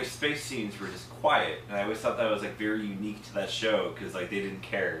all their space scenes were just quiet. And I always thought that was very unique to that show because they didn't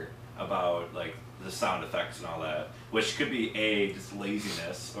care about the sound effects and all that, which could be A, just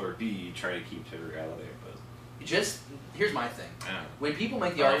laziness, or B, trying to keep to reality. But here's my thing. When people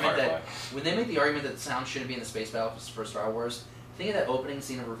make the argument that sound shouldn't be in the space battle for Star Wars, think of that opening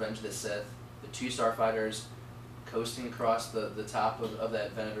scene of Revenge of the Sith, the 2 starfighters coasting across the top of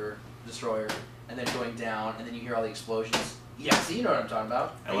that Venator destroyer, and then going down, and then you hear all the explosions. Yeah, see, you know what I'm talking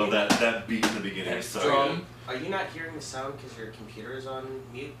about. I love that beat in the beginning. Is so good. Are you not hearing the sound because your computer is on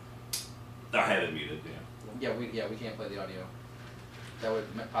mute? I had it muted. Yeah, we can't play the audio. That would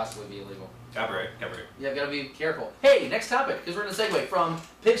possibly be illegal. Copyright. Yeah, gotta be careful. Hey, next topic, because we're gonna segue from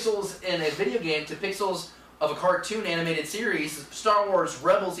pixels in a video game to pixels of a cartoon animated series. Star Wars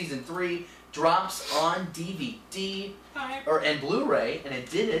Rebels Season 3 drops on DVD and Blu-ray, and it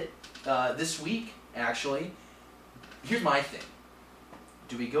did it this week, actually. Here's my thing.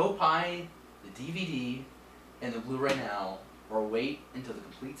 Do we go buy the DVD and the Blu-ray now, or wait until the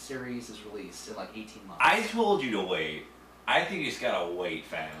complete series is released in like 18 months? I told you to wait. I think you just gotta wait,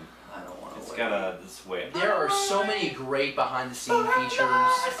 fam. I don't want to wait. It's gotta just wait. There are so many great behind-the-scenes features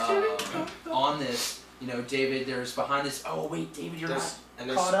on this. You know, David, there's behind this. Oh wait, David, you're not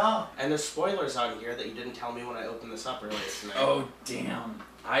caught up. And there's spoilers on here that you didn't tell me when I opened this up earlier tonight. Oh damn!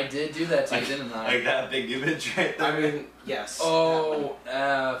 I did do that to you, didn't I? Like that big image right there. I mean, yes. Oh,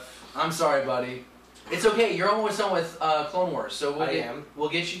 I'm sorry, buddy. It's okay. You're almost done with Clone Wars, so we'll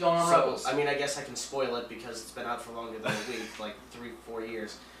get you going on Rebels. I mean, I guess I can spoil it because it's been out for longer than a week, like 3-4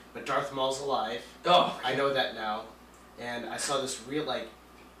 years. But Darth Maul's alive. Oh, I know that now, and I saw this real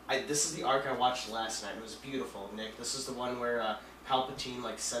this is the arc I watched last night. It was beautiful, Nick. This is the one where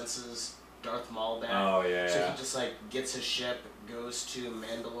Palpatine senses Darth Maul back. Oh yeah. So he just gets his ship, goes to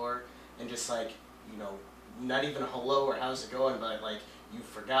Mandalore, and just not even a hello or how's it going, but you've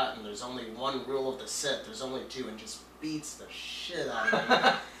forgotten. There's only one rule of the Sith. There's only two, and just beats the shit out of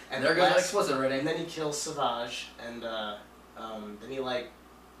him. And there goes an explicit rating. And then he kills Savage, and then he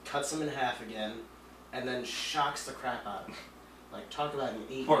cuts him in half again, and then shocks the crap out of him. Talk about an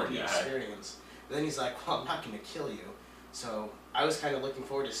 8-year experience. And then he's like, well, I'm not going to kill you. So I was kind of looking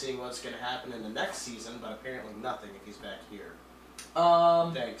forward to seeing what's going to happen in the next season, but apparently nothing if he's back here.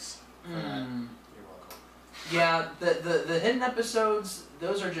 Thanks for that. You're welcome. Yeah, the hidden episodes,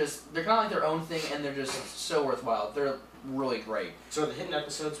 those are just, they're kind of like their own thing, and they're just so worthwhile. They're really great. So the hidden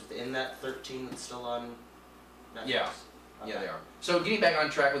episodes within that 13 that's still on Netflix? Yeah. Okay. Yeah, they are. So getting back on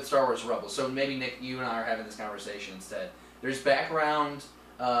track with Star Wars Rebels, so maybe, Nick, you and I are having this conversation instead. There's background,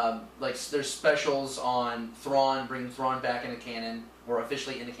 there's specials on Thrawn, bringing Thrawn back into canon, or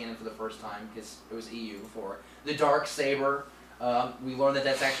officially into canon for the first time, because it was EU before. The Dark Saber, we learned that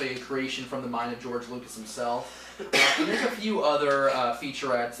that's actually a creation from the mind of George Lucas himself. And there's a few other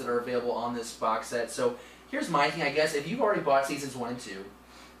featurettes that are available on this box set. So here's my thing, I guess. If you've already bought seasons 1 and 2,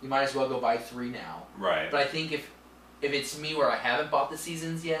 you might as well go buy 3 now. Right. But I think if it's me where I haven't bought the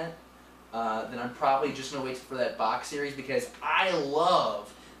seasons yet, then I'm probably just going to wait for that box series, because I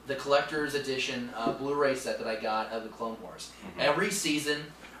love the collector's edition Blu-ray set that I got of the Clone Wars. Mm-hmm. Every season,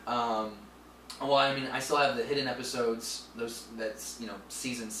 well, I mean, I still have the hidden episodes, that's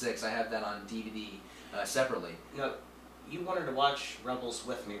season 6, I have that on DVD separately. No, you wanted to watch Rebels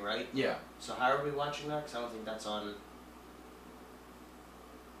with me, right? Yeah. So how are we watching that? Because I don't think that's on...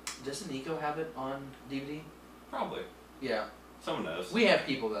 Doesn't Nico have it on DVD? Probably. Yeah. Someone knows. We have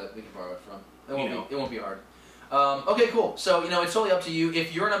people that we can borrow it from. It won't be hard. Okay, cool. So, it's totally up to you.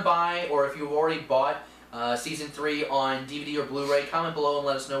 If you're going to buy, or if you've already bought Season 3 on DVD or Blu-ray, comment below and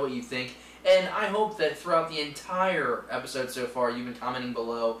let us know what you think. And I hope that throughout the entire episode so far, you've been commenting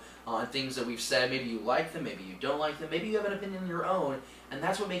below on things that we've said. Maybe you like them, maybe you don't like them, maybe you have an opinion of your own, and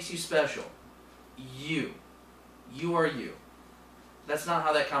that's what makes you special. You. You are you. That's not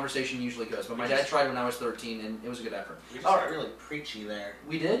how that conversation usually goes, but my dad tried when I was 13, and it was a good effort. We just got really preachy there.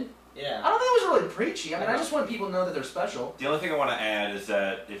 We did? Yeah. I don't think it was really preachy. I mean, I just want people to know that they're special. The only thing I want to add is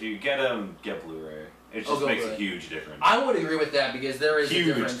that if you get them, get Blu-ray. It just makes a huge difference. I would agree with that, because there is a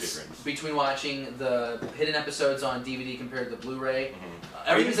difference between watching the hidden episodes on DVD compared to the Blu-ray. Mm-hmm.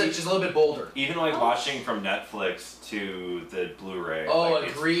 Everything's just a little bit bolder. Even watching from Netflix to the Blu-ray. Oh,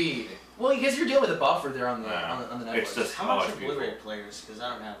 agreed. Well, because you're dealing with a buffer there on the network. It's just how much are Blu-ray players? Because I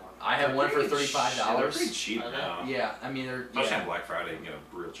don't have one. I have one for $35. They're pretty cheap now. Yeah, I mean they're especially on Black Friday, you can get them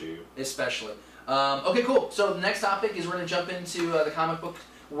real cheap. Especially. Okay, cool. So the next topic is we're going to jump into the comic book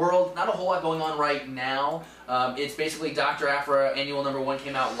world. Not a whole lot going on right now. It's basically Dr. Aphra Annual #1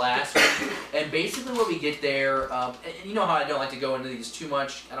 came out last week, and basically what we get there, and you know how I don't like to go into these too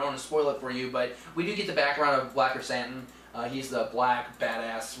much. I don't want to spoil it for you, but we do get the background of Black Chrysanthemum. He's the black,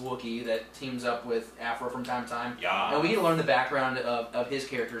 badass Wookiee that teams up with Aphra from time to time. Yeah. And we get to learn the background of his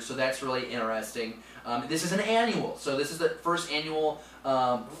character, so that's really interesting. This is an annual, so this is the first annual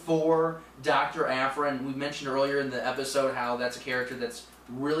for Dr. Aphra, and we mentioned earlier in the episode how that's a character that's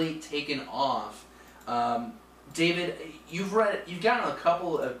really taken off. David, you've gotten a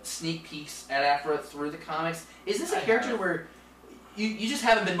couple of sneak peeks at Aphra through the comics. Is this a character where... You just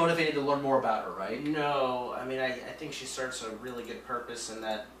haven't been motivated to learn more about her, right? No, I mean, I think she serves a really good purpose in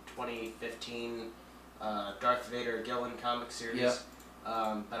that 2015 Darth Vader Gillen comic series. Yep.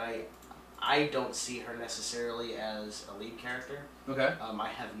 But I don't see her necessarily as a lead character. Okay. I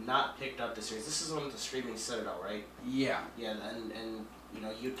have not picked up the series. This is on the Streaming Citadel, right? Yeah. Yeah, and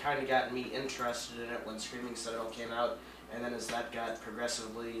you'd kind of gotten me interested in it when Streaming Citadel came out, and then as that got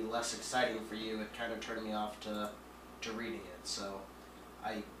progressively less exciting for you, it kind of turned me off to reading it. So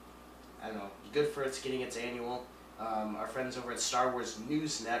I don't know. Good for it's getting its annual. Our friends over at Star Wars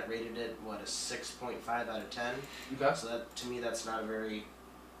Newsnet rated it, what, a 6.5 out of 10? Okay. So that, to me, that's not a very,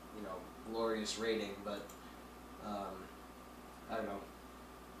 glorious rating, but, I don't know.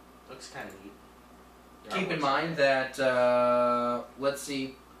 Looks kind of neat. Keep in mind that, let's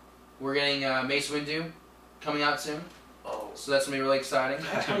see, we're getting Mace Windu coming out soon. Oh. So that's going to be really exciting.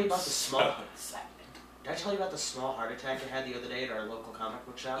 Did I tell you about the small... Did I tell you about the small heart attack I had the other day at our local comic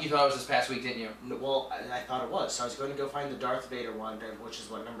book shop? You thought it was this past week, didn't you? No, well, I thought it was. So I was going to go find the Darth Vader one, which is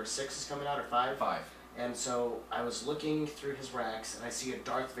what, number 6 is coming out, or 5? 5. And so I was looking through his racks, and I see a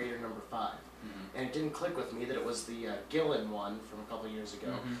Darth Vader number 5. Mm-hmm. And it didn't click with me that it was the Gillen one from a couple years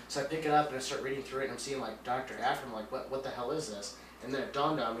ago. Mm-hmm. So I pick it up, and I start reading through it, and I'm seeing, like, Dr. Aphra. I'm like, what the hell is this? And then it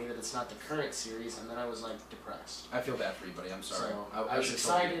dawned on me that it's not the current series, and then I was, like, depressed. I feel bad for you, buddy. I'm sorry. So I was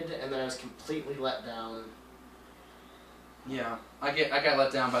excited, and then I was completely let down. Yeah, I got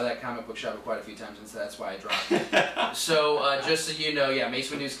let down by that comic book shop quite a few times, and so that's why I dropped it. So, just so you know, yeah,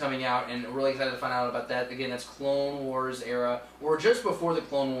 Mace Windu's coming out, and we're really excited to find out about that. Again, that's Clone Wars era, or just before the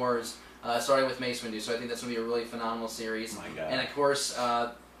Clone Wars, starting with Mace Windu, so I think that's going to be a really phenomenal series. Oh my God. And of course,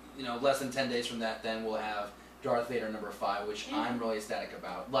 less than 10 days from that, then we'll have Darth Vader number 5, which I'm really ecstatic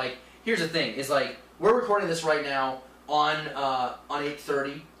about. Like, here's the thing, is like, we're recording this right now on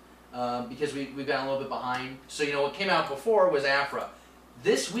 8:30, because we've gotten a little bit behind. So, what came out before was Aphra.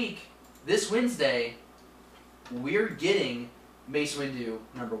 This week, this Wednesday, we're getting Mace Windu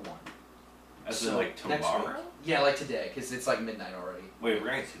number 1. As in, like, tomorrow? Yeah, like today, because it's like midnight already. Wait,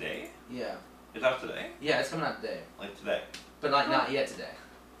 we're getting today? Yeah. It's out today? Yeah, it's coming out today. Like today? But not yet today.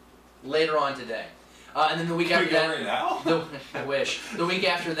 Later on today. And then the week after that... Right now? I wish. The week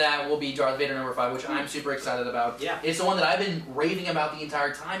after that will be Darth Vader number 5, which I'm super excited about. Yeah. It's the one that I've been raving about the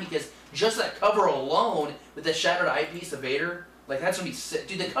entire time, because just that cover alone, with the shattered eyepiece of Vader, like, that's going to be sick.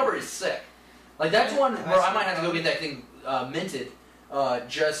 Dude, the cover is sick. Like, that's one where I might have to go get that thing minted,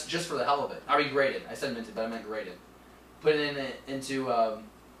 just for the hell of it. I mean, graded. I said minted, but I meant graded. Put it into,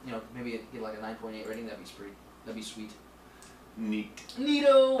 maybe get like a 9.8 rating. That'd be sweet. Neat.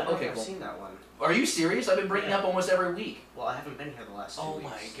 Neato. I don't Okay, think cool. I've seen that one. Are you serious? I've been bringing up almost every week. Well, I haven't been here the last 2 weeks. Oh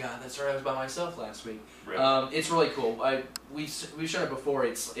my God, that's right. I was by myself last week. Really? It's really cool. We've shown it before.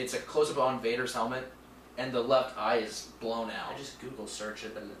 It's a close up on Vader's helmet, and the left eye is blown out. I just Google search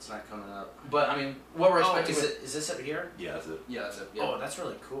it, and it's not coming up. But I mean, what we're expecting is this it here? Yeah, that's it. Yeah, that's it. Yeah. Oh, that's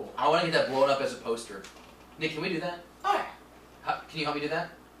really cool. I want to get that blown up as a poster. Nick, can we do that? Oh yeah. Can you help me do that?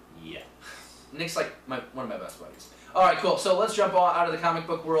 Yeah. Nick's like one of my best buddies. All right, cool. So let's jump out of the comic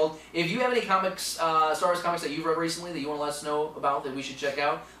book world. If you have any comics, Star Wars comics that you've read recently that you want to let us know about that we should check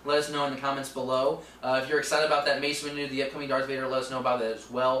out, let us know in the comments below. If you're excited about that Mace Windu, the upcoming Darth Vader, let us know about that as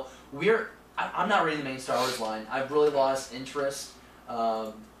well. I'm not reading the main Star Wars line. I've really lost interest.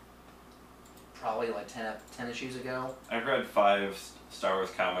 Probably like 10 issues ago. I've read 5 Star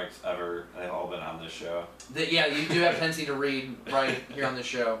Wars comics ever, and they've all been on this show. Yeah, you do have a tendency to read right here on this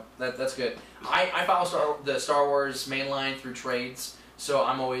show. That's good. I follow the Star Wars main line through trades, so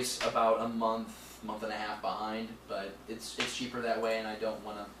I'm always about a month and a half behind. But it's cheaper that way, and I don't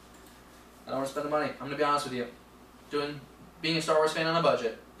want to spend the money. I'm gonna be honest with you. Being a Star Wars fan on a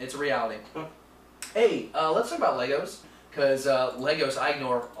budget, it's a reality. Hey, let's talk about Legos, because Legos, I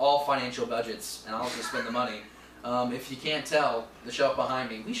ignore all financial budgets, and I'll just spend the money. If you can't tell, the shelf behind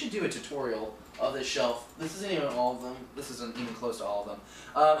me, we should do a tutorial of this shelf. This isn't even all of them. This isn't even close to all of them.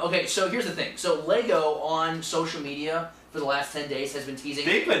 Okay, so here's the thing. So Lego on social media for the last 10 days has been teasing...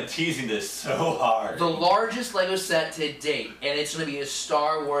 They've been teasing this so hard. The largest Lego set to date, and it's going to be a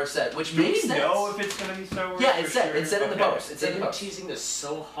Star Wars set, which makes sense. Do we know if it's going to be Star Wars? Yeah, it's said in the post. They've been teasing this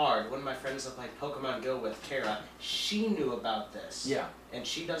so hard. One of my friends that played Pokemon Go with, Kara, she knew about this. Yeah. And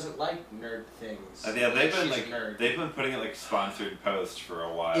she doesn't like nerd things. Yeah, they've been putting it like sponsored posts for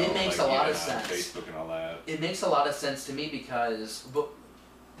a while. It makes a lot of sense. Facebook and all that. It makes a lot of sense to me because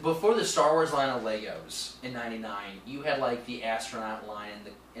before the Star Wars line of Legos in '99, you had like the astronaut line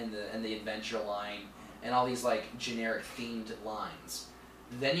and the adventure line and all these like generic themed lines.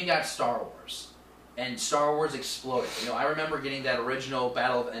 Then you got Star Wars, and Star Wars exploded. I remember getting that original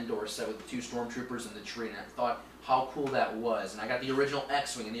Battle of Endor set with the 2 stormtroopers in the tree, and I thought how cool that was. And I got the original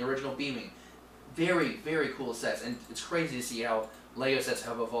X-Wing and the original B-Wing. Very, very cool sets, and it's crazy to see how Lego sets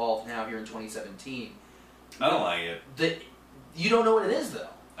have evolved now here in 2017. I don't like it. You don't know what it is, though.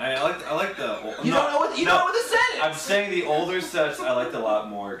 I like the. You don't know what the set is. I'm saying the older sets I liked a lot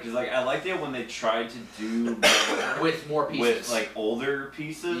more because I liked it when they tried to do more with more pieces, with like older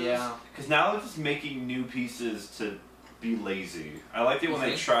pieces. Yeah. Because now they're just making new pieces to be lazy. I liked it when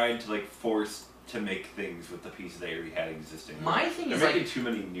they tried to like force to make things with the pieces they already had existing. My thing They're is making like too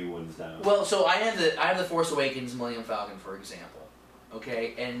many new ones now. Well, so I have the Force Awakens Millennium Falcon, for example.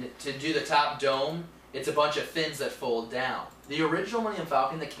 Okay, and to do the top dome, it's a bunch of fins that fold down. The original Millennium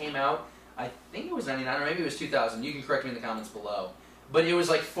Falcon that came out, I think it was 99 or maybe it was 2000. You can correct me in the comments below. But it was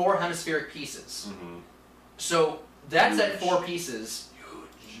like 4 hemispheric pieces. Mm-hmm. So that's at 4 pieces.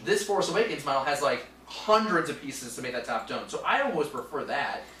 Huge. This Force Awakens model has like hundreds of pieces to make that top dome. So I almost prefer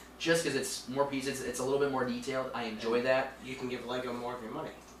that, just because it's more pieces, it's a little bit more detailed. I enjoy that. You can give LEGO more of your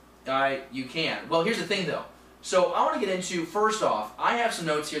money. You can. Well, here's the thing though. So I want to get into, first off, I have some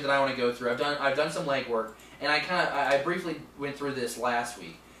notes here that I want to go through. I've done some legwork, and I briefly went through this last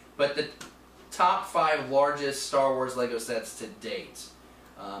week. But the top 5 largest Star Wars Lego sets to date,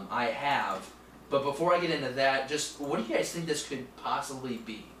 I have. But before I get into that, just what do you guys think this could possibly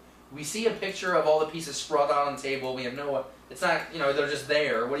be? We see a picture of all the pieces sprawled out on the table. We have no, it's not, they're just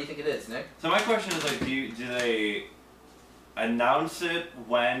there. What do you think it is, Nick? So my question is, like, do they announce it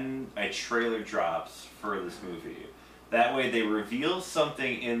when a trailer drops for this movie? That way they reveal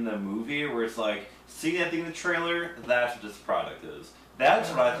something in the movie where it's like, see that thing in the trailer? That's what this product is. That's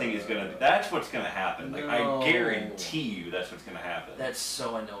what I think is that's what's gonna happen. Like, No. I guarantee you that's what's gonna happen. That's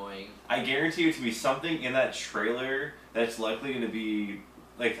so annoying. I guarantee you it's gonna be something in that trailer that's likely gonna be,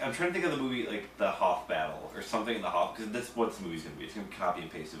 like, I'm trying to think of the movie, like, the Hoth battle, or something in the Hoth, because that's what the movie's gonna be. It's gonna be copy and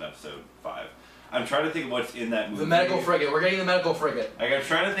paste of episode 5. I'm trying to think of what's in that movie. The medical frigate. We're getting the medical frigate. Like, I'm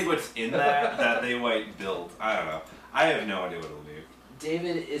trying to think what's in that they might build. I don't know. I have no idea what it'll be.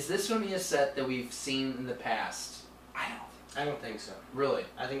 David, is this going to be a set that we've seen in the past? I don't think so. Really?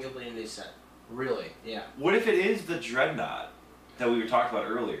 I think it'll be a new set. Really? Yeah. What if it is the Dreadnaught that we were talking about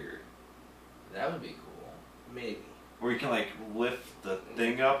earlier? That would be cool. Maybe. Where you can, like, lift the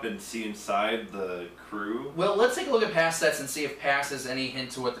thing up and see inside the crew? Well, let's take a look at past sets and see if past has any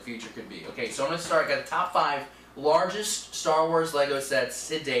hint to what the future could be. Okay, so I'm going to start. I got the top 5 largest Star Wars Lego sets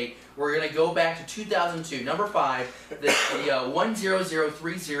to date. We're going to go back to 2002. Number 5, the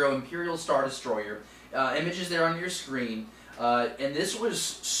 10030 Imperial Star Destroyer. Images there on your screen. And this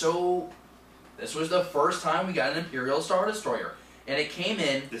was the first time we got an Imperial Star Destroyer. And it came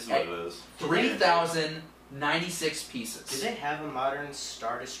in This is what it is. 3,096 pieces. Do they have a modern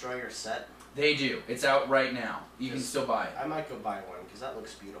Star Destroyer set? They do. It's out right now. You can still buy it. I might go buy one, because that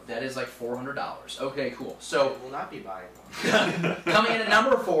looks beautiful. That is like $400. Okay, cool. So I will not be buying one. coming in at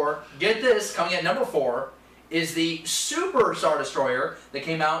number 4, get this, coming at number 4 is the Super Star Destroyer that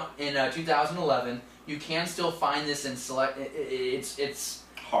came out in 2011. You can still find this in select. It's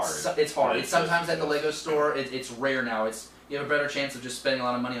hard. It's hard. It's sometimes at the Lego store. It's rare now. You have a better chance of just spending a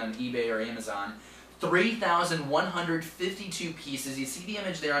lot of money on eBay or Amazon. 3,152 pieces. You see the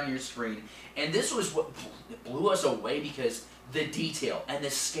image there on your screen. And this was what blew us away, because the detail and the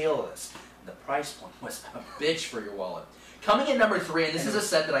scale of this, the price point was a bitch for your wallet. Coming in number 3, and this is a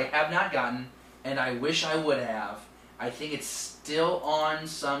set that I have not gotten, and I wish I would have. I think it's still on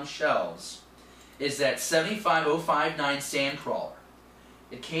some shelves. Is that 75059 Sandcrawler.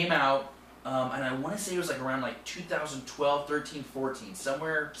 It came out, and I want to say it was like around like 2012, 13, 14,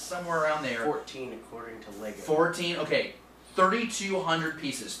 somewhere around there. 14 according to Lego. 14, okay. 3,200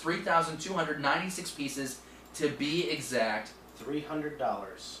 pieces, 3,296 pieces to be exact.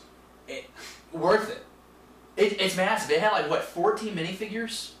 $300. Worth it. It's massive. It had like, what, 14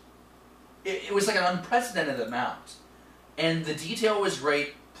 minifigures? It was like an unprecedented amount. And the detail was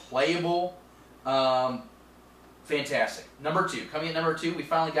great, playable, fantastic. Number 2. Coming at number 2, we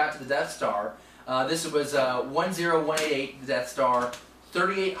finally got to the Death Star. This was 10188, the Death Star,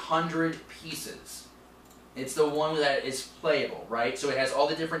 3,800 pieces. It's the one that is playable, right? So it has all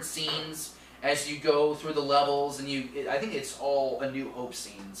the different scenes as you go through the levels, and I think it's all A New Hope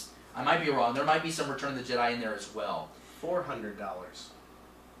scenes. I might be wrong. There might be some Return of the Jedi in there as well. $400.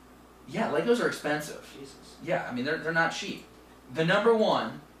 Yeah, Legos are expensive. Jesus. Yeah, I mean, they're not cheap. The number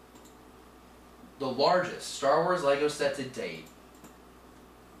 1, the largest Star Wars Lego set to date,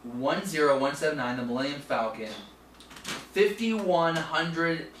 10179, the Millennium Falcon,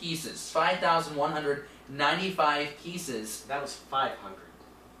 5,100 pieces, 5,195 pieces. That was $500.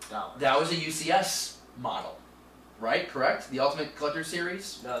 That was a UCS model, right? Correct? The Ultimate Collector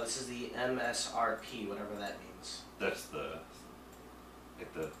Series? No, this is the MSRP, whatever that means. That's the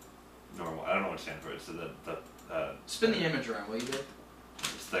normal. I don't know what it stands for. It's Spin the image around, will you, Dave?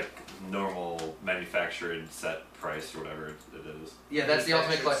 It's like normal manufactured set price or whatever it is. Yeah, that's the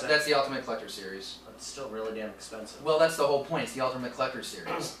Ultimate Collector. That's the Ultimate Collector Series. That's still really damn expensive. Well, that's the whole point. It's the Ultimate Collector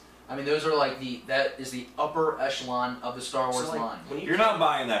Series. I mean, those are like that is the upper echelon of the Star Wars line. You're not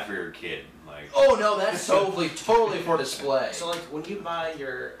buying that for your kid. Like, like. Oh no, that's totally for display. So like when you buy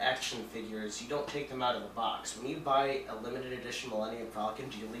your action figures, you don't take them out of the box. When you buy a limited edition Millennium Falcon,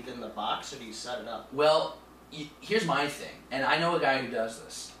 do you leave it in the box or do you set it up? Well, here's my thing, and I know a guy who does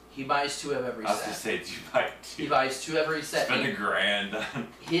this. He buys 2 of every set. I was just say, do you buy 2? He buys 2 every set. Spend $1,000.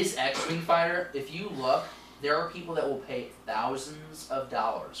 His X-Wing fighter, if you look, there are people that will pay thousands of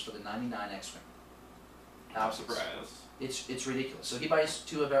dollars for the 99 X-Wing. Thousands. I'm surprised. It's ridiculous. So he buys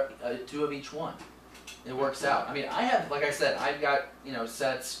 2 of each one. It works out. I mean, I have, like I said, I've got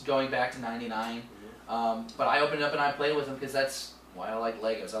sets going back to 99, but I open it up and I play with them because that's why I like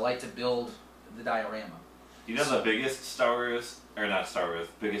Legos. I like to build the diorama. You know the biggest Star Wars, or not Star Wars,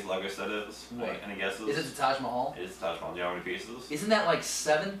 biggest Lego set is? What? Any guesses? Is it the Taj Mahal? It is the Taj Mahal. Do you know how many pieces? Isn't that like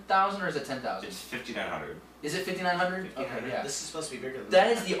 7,000 or is it 10,000? It's 5,900. Is it 5,900? Okay, yeah. This is supposed to be bigger than that. That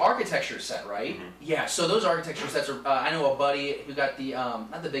is the architecture set, right? Mm-hmm. Yeah, so those architecture sets are, I know a buddy who got the,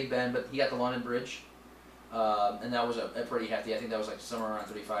 not the Big Ben, but he got the London Bridge. And that was a pretty hefty, I think that was like somewhere around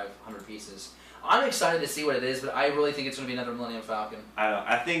 3,500 pieces. I'm excited to see what it is, but I really think it's going to be another Millennium Falcon.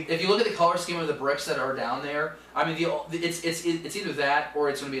 I think if you look at the color scheme of the bricks that are down there, I mean, it's either that or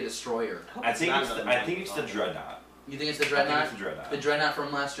it's going to be a destroyer. I think it's the Dreadnought. You think it's the Dreadnought? I think it's the Dreadnought. The Dreadnought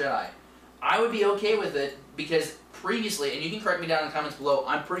from Last Jedi. I would be okay with it because previously, and you can correct me down in the comments below,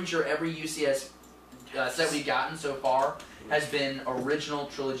 I'm pretty sure every UCS set we've gotten so far has been original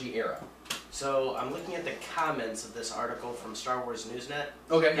trilogy era. So I'm looking at the comments of this article from Star Wars Newsnet.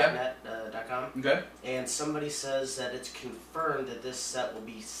 Okay, yeah. .net.com. Okay. And somebody says that it's confirmed that this set will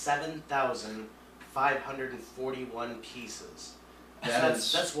be 7,541 pieces.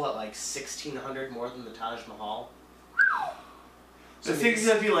 That's what, like 1,600 more than the Taj Mahal? So this thing's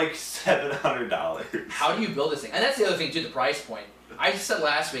gonna be like $700. How do you build this thing? And that's the other thing too, the price point. I just said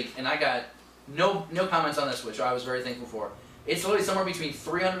last week, and I got no comments on this, which I was very thankful for. It's literally somewhere between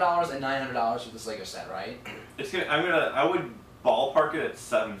 $300 and $900 for this Lego set, right? I would ballpark it at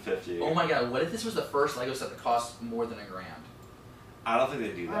 $750. Oh my god! What if this was the first Lego set that cost more than $1,000? I don't think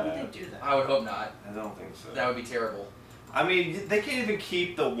they do that. Why would they do that? I would hope not. I don't think so. That would be terrible. I mean, they can't even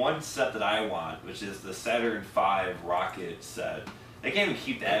keep the one set that I want, which is the Saturn V rocket set. They can't even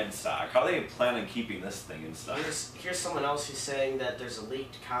keep that in stock. How are they planning on keeping this thing in stock? Here's someone else who's saying that there's a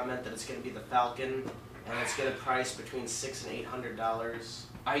leaked comment that it's going to be the Falcon. And it's going to price between $600 and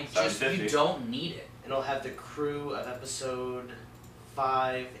 $800. You don't need it. And it'll have the crew of Episode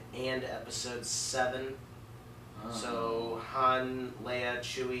 5 and Episode 7. Oh. So Han, Leia,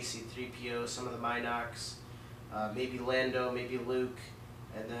 Chewie, C-3PO, some of the Minox, maybe Lando, maybe Luke,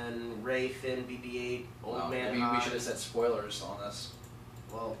 and then Rey, Finn, BB-8, Old Man Han. Maybe we should have said spoilers on this.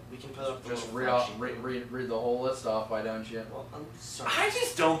 Well, we can put up just read the whole list off. Why don't you? Well, I'm sorry. I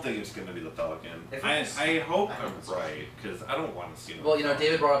just don't think it's going to be the Falcon. I hope I'm right because I don't want to see. Well,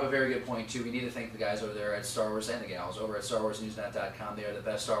 David brought up a very good point too. We need to thank the guys over there at Star Wars and the gals over at StarWarsNewsNet.com. They are the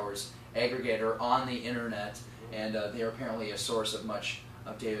best Star Wars aggregator on the internet, and they are apparently a source of much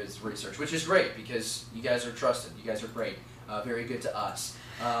of David's research, which is great because you guys are trusted. You guys are great. Very good to us.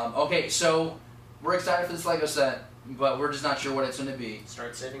 Okay, so we're excited for this Lego set. But we're just not sure what it's going to be.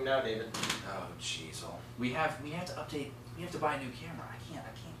 Start saving now, David. Oh, jeez. We have to update. We have to buy a new camera. I can't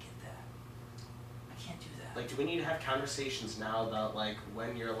get that. I can't do that. Like, do we need to have conversations now about like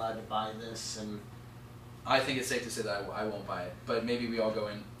when you're allowed to buy this and? I think it's safe to say that I won't buy it, but maybe we all go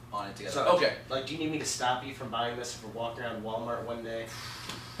in on it together. So, okay. Like, do you need me to stop you from buying this if we're walking around Walmart one day?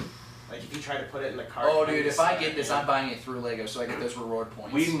 Like, if you try to put it in the cart. Oh, dude, if I get this, I'm buying it through Lego, so I get those reward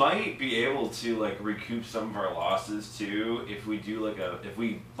points. We might be able to like recoup some of our losses too if we do if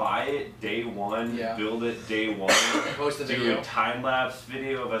we buy it day one, build it day one, post the do video, a time lapse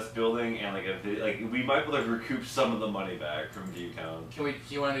video of us building, and like a video, like we might be able to recoup some of the money back from view count. Do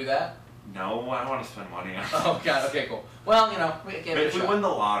you want to do that? No, I don't want to spend money on it. Oh god, okay, cool. Well, we can't. If we win the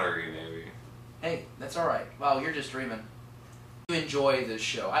lottery, maybe. Hey, that's all right. Wow, you're just dreaming. You enjoy this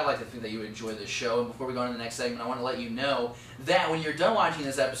show. I like to think that you enjoy this show. And before we go on to the next segment, I want to let you know that when you're done watching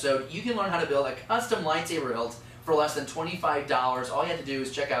this episode, you can learn how to build a custom lightsaber hilt for less than $25. All you have to do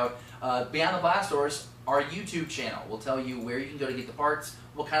is check out Beyond the Blast Doors, our YouTube channel. We'll tell you where you can go to get the parts,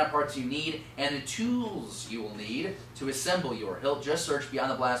 what kind of parts you need, and the tools you will need to assemble your hilt. Just search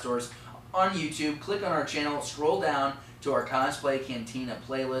Beyond the Blast Doors on YouTube. Click on our channel. Scroll down to our Cosplay Cantina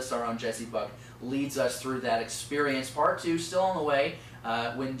playlist. Our own Jesse Buck leads us through that experience. Part 2 still on the way.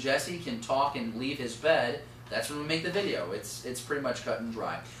 When Jesse can talk and leave his bed, that's when we make the video. It's pretty much cut and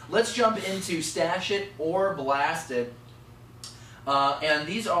dry. Let's jump into Stash It or Blast It. And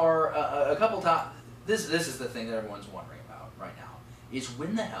these are a couple top. This is the thing that everyone's wondering about right now. Is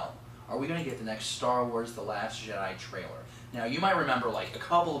when the hell are we going to get the next Star Wars The Last Jedi trailer? Now, you might remember, like, a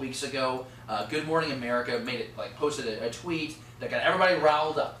couple of weeks ago, Good Morning America posted a tweet that got everybody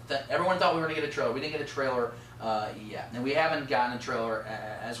riled up. That everyone thought we were going to get a trailer. We didn't get a trailer yet. And we haven't gotten a trailer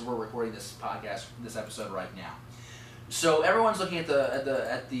as we're recording this podcast, this episode right now. So everyone's looking at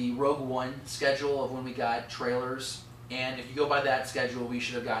the Rogue One schedule of when we got trailers. And if you go by that schedule, we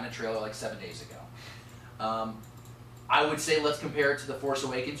should have gotten a trailer like 7 days ago. I would say let's compare it to the Force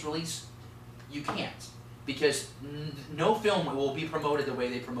Awakens release. You can't. Because no film will be promoted the way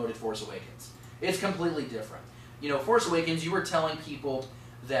they promoted Force Awakens. It's completely different. You know, Force Awakens, you were telling people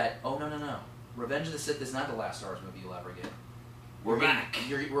that, oh, no. Revenge of the Sith is not the last Star Wars movie you'll ever get. We're back.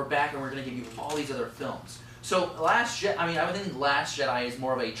 We're back, and we're going to give you all these other films. So, I would think Last Jedi is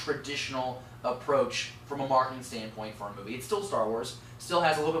more of a traditional approach from a marketing standpoint for a movie. It's still Star Wars, still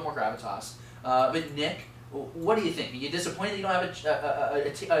has a little bit more gravitas. But Nick, what do you think? Are you disappointed that you don't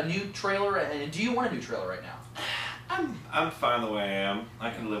have a new trailer? And do you want a new trailer right now? I'm fine the way I am. I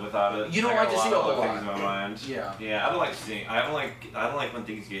can live without it. You don't like to see all the things in my mind. Yeah. Yeah, I don't like seeing. I don't like when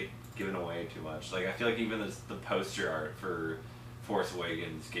things get given away too much. Like I feel like even the poster art for Force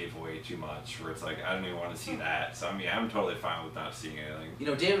Awakens gave away too much. Where it's like I don't even want to see that. So I mean, I'm totally fine with not seeing anything. You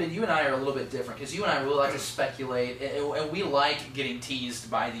know, David, you and I are a little bit different because you and I really like to speculate, and we like getting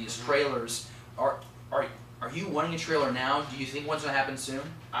teased by these trailers. Are you wanting a trailer now? Do you think one's going to happen soon?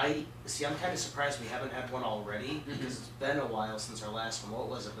 I'm kind of surprised we haven't had one already because it's been a while since our last one. What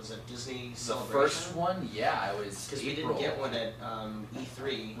was it? Was it Disney Celebration? The first one? Yeah, it was because we didn't get one at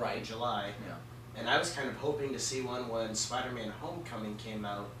E3 in July. Yeah. And I was kind of hoping to see one when Spider-Man Homecoming came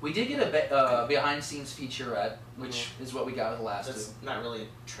out. We did get a behind-the-scenes featurette, which is what we got with the last That's two. not really a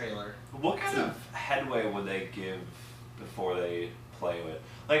trailer. What kind of headway would they give before they play with?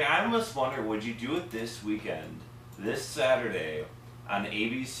 Like, I almost wonder, would you do it this weekend, this Saturday, on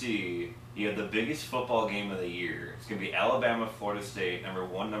ABC? You have the biggest football game of the year. It's going to be Alabama, Florida State, number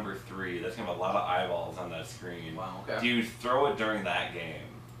 1, number 3. That's going to have a lot of eyeballs on that screen. Wow, okay. Do you throw it during that game?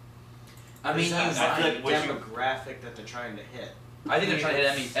 I mean, I feel like demographic that they're trying to hit. I think they're trying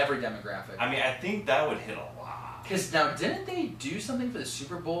to hit every demographic. I mean, I think that would hit a lot. Because now, didn't they do something for the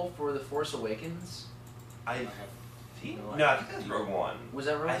Super Bowl for The Force Awakens? No, I think that was Rogue One. Was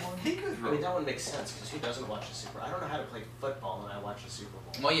that Rogue One? I think it was Rogue One. I mean, that one makes sense because who doesn't watch the Super Bowl? I don't know how to play football when I watch the Super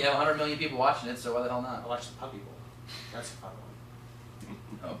Bowl. Well, you have 100 million people watching it, so why the hell not? I watch the Puppy Bowl. That's a fun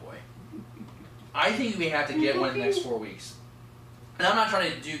one. Oh boy. I think we have to get one in the next 4 weeks. And I'm not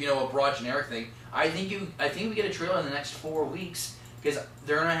trying to do, a broad generic thing. I think we get a trailer in the next 4 weeks because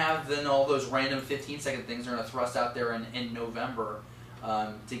they're gonna have then all those random 15-second things they're gonna thrust out there in November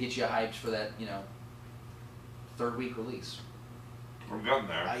to get you hyped for that, third week release. We're getting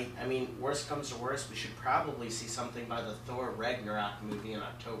there. I mean, worst comes to worst, we should probably see something by the Thor Ragnarok movie in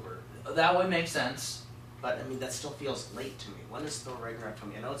October. That would make sense. But I mean, that still feels late to me. When is Thor Ragnarok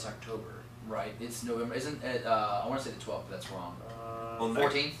coming? I know it's October. Right, it's November. Isn't it? I want to say the 12th, but that's wrong.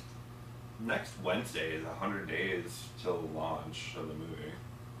 14th. Next Wednesday is 100 days till launch of the movie.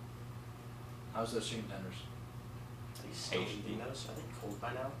 How's those chicken tenders? Are you still eating those? Are they cold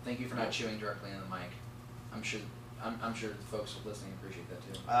by now? Thank you for not chewing directly in the mic. I'm sure the folks listening appreciate that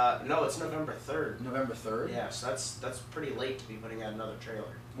too. No, it's November 3rd. November 3rd? Yeah, so that's pretty late to be putting out another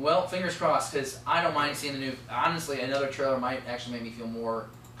trailer. Well, fingers crossed, because I don't mind seeing the new... Honestly, another trailer might actually make me feel more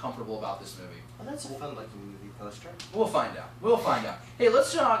comfortable about this movie. Well, that's a fun-looking movie poster. We'll find out. Hey,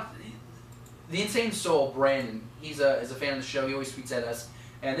 let's talk... The Insane Soul, Brandon, is a fan of the show. He always tweets at us.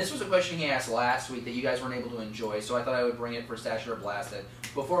 And this was a question he asked last week that you guys weren't able to enjoy, so I thought I would bring it for Stash or Blast It.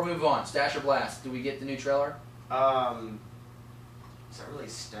 Before we move on, Stash or Blast, do we get the new trailer? Is that really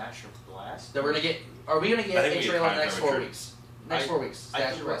Stash or Blast? That we're gonna get. Are we gonna get a trailer in the next 4 weeks? Next 4 weeks.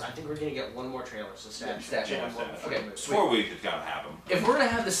 Stash or Blast? I think we're gonna get one more trailer. So Stash. Yeah, one more. Okay, sweet. 4 weeks, it's gotta happen. If we're gonna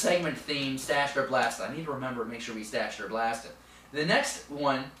have the segment theme Stash or Blast It, I need to remember to make sure we Stash or Blast It. The next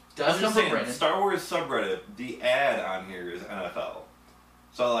one does come from Brandon. Star Wars subreddit. The ad on here is NFL.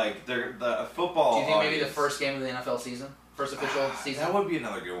 So like they're the football. Do you think maybe the first game of the NFL season? First official season? That would be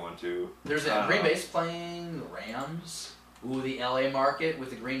another good one too. There's a Green Bay's playing the Rams. Ooh, the LA market with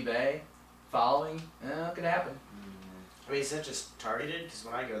the Green Bay following. Could happen. I mean, is that just targeted? Because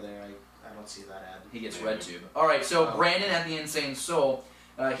when I go there, I don't see that ad. He gets RedTube. All right, so Brandon at the Insane Soul,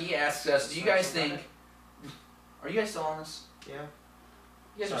 he asks us, do you guys think... Are you guys still on this? Yeah.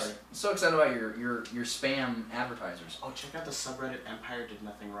 You guys are so excited about your spam advertisers. Oh, check out the subreddit Empire Did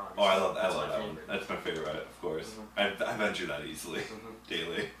Nothing Wrong. Oh, I love that one. That's my favorite Reddit, of course. Mm-hmm. I venture that easily,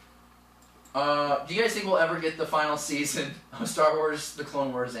 daily. Do you guys think we'll ever get the final season of Star Wars The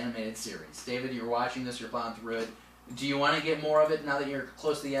Clone Wars animated series? David, you're watching this, you're plowing through it. Do you want to get more of it now that you're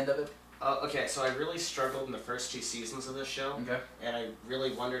close to the end of it? Okay, so I really struggled in the first 2 seasons of this show. Okay. And I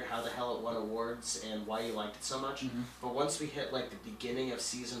really wondered how the hell it won awards and why you liked it so much. Mm-hmm. But once we hit like the beginning of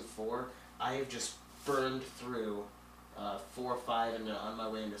season 4, I have just burned through 4, 5, and on my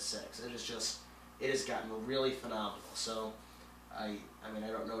way into 6. It has gotten really phenomenal. So I mean, I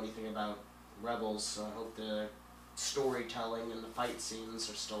don't know anything about Rebels, so I hope the storytelling and the fight scenes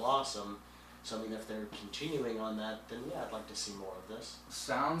are still awesome. So, I mean, if they're continuing on that, then yeah, I'd like to see more of this.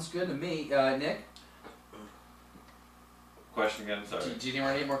 Sounds good to me. Nick? Question again, sorry. Do you think we're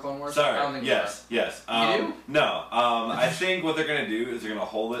going to get more Clone Wars? Sorry, I don't think yes. You do? No, I think what they're going to do is they're going to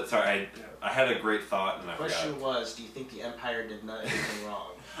hold it. Sorry, I had a great thought and I forgot. The question was, do you think the Empire did anything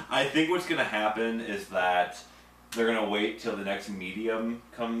wrong? I think what's going to happen is that they're going to wait till the next medium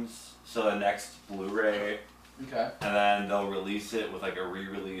comes, so the next Blu-ray. Okay. And then they'll release it with like a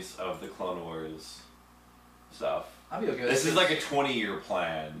re-release of the Clone Wars stuff. I'll be okay with this. Is like a 20-year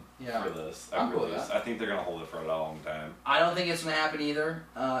plan for this. I'm cool with that. I think they're going to hold it for a long time. I don't think it's going to happen either.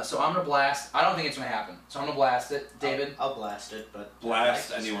 So I'm going to blast. I don't think it's going to happen. So I'm going to blast it. David? I'll blast it, but...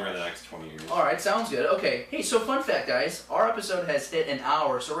 Blast anywhere in the next 20 years. Alright, sounds good. Okay. Hey, so fun fact, guys. Our episode has hit an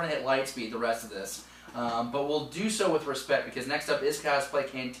hour, so we're going to hit light speed the rest of this. But we'll do so with respect, because next up is Cosplay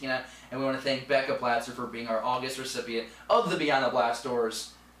Cantina, and we want to thank Becca Platzer for being our August recipient of the Beyond the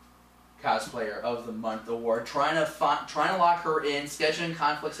Blastdoors Cosplayer of the Month award. Trying to lock her in. Scheduling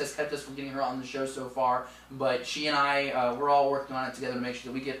conflicts has kept us from getting her on the show so far, but she and I, we're all working on it together to make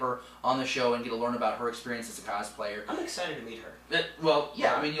sure that we get her on the show and get to learn about her experience as a cosplayer. I'm excited to meet her. Well,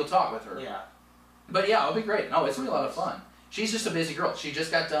 yeah, I mean, you'll talk with her. Yeah. But yeah, it'll be great. No, it's going to be a lot of fun. She's just a busy girl. She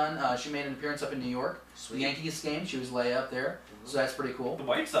just got done. She made an appearance up in New York. Sweet. The Yankees game. She was lay up there. So that's pretty cool. The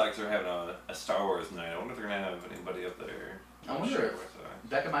White Sox are having a Star Wars night. I wonder if they're going to have anybody up there. I wonder if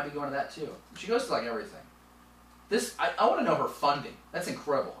Becca might be going to that too. She goes to like everything. I want to know her funding. That's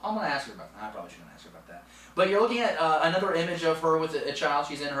incredible. I'm going to ask her about that. I probably shouldn't ask her about that. But you're looking at another image of her with a child.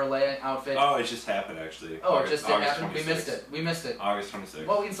 She's in her Leia outfit. Oh, it just happened actually. Oh, it just happened? We missed it. We missed it. August 26th.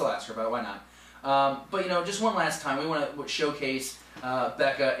 Well, we can still ask her about it. Why not? But, you know, just one last time, we want to showcase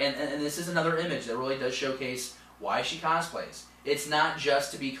Becca, and this is another image that really does showcase why she cosplays. It's not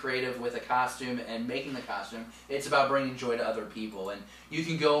just to be creative with a costume and making the costume. It's about bringing joy to other people. And you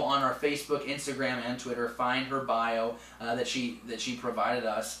can go on our Facebook, Instagram, and Twitter, find her bio that she provided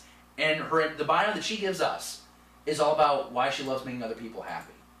us. And the bio that she gives us is all about why she loves making other people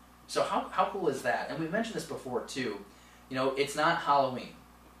happy. So how cool is that? And we've mentioned this before, too. You know, it's not Halloween.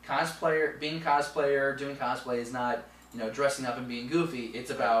 Being a cosplayer, doing cosplay is not, you know, dressing up and being goofy.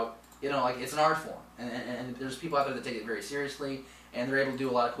 It's about, you know, like, it's an art form. And there's people out there that take it very seriously, and they're able to do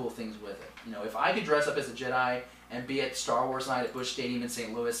a lot of cool things with it. You know, if I could dress up as a Jedi and be at Star Wars night at Busch Stadium in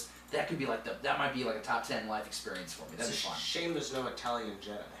St. Louis, that could be like that might be like a top 10 life experience for me. That'd be fun. It's a shame there's no Italian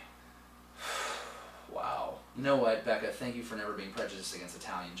Jedi. Wow. You know what, Becca? Thank you for never being prejudiced against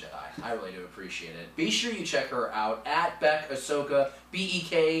Italian Jedi. I really do appreciate it. Be sure you check her out at Beck Ahsoka,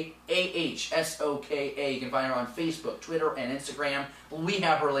 Bekahsoka. You can find her on Facebook, Twitter, and Instagram. We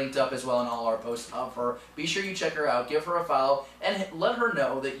have her linked up as well in all our posts of her. Be sure you check her out, give her a follow, and let her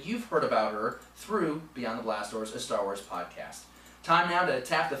know that you've heard about her through Beyond the Blastdoors, a Star Wars podcast. Time now to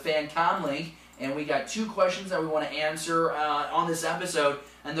tap the Fan Comlink, and we got 2 questions that we want to answer on this episode.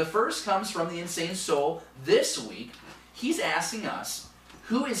 And the first comes from the Insane Soul this week. He's asking us,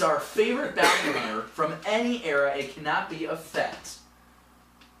 who is our favorite bounty hunter from any era? It cannot be a Fett.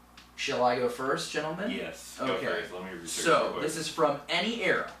 Shall I go first, gentlemen? Yes. Okay. Go first. Let me research so, this is from any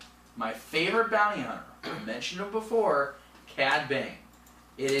era. My favorite bounty hunter, I mentioned him before, Cad Bane.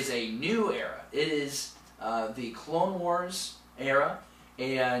 It is a new era. It is the Clone Wars era.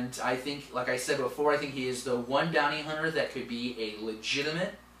 And I think, like I said before, I think he is the one bounty hunter that could be a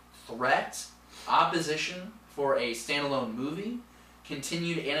legitimate threat, opposition for a standalone movie,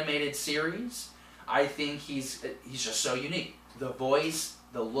 continued animated series. I think he's just so unique. The voice,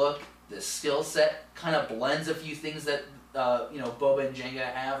 the look, the skill set kind of blends a few things that you know, Boba and Jango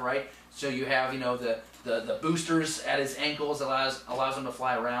have, right? So you have, you know, the boosters at his ankles allows him to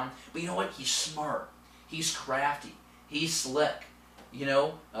fly around. But you know what? He's smart. He's crafty. He's slick. You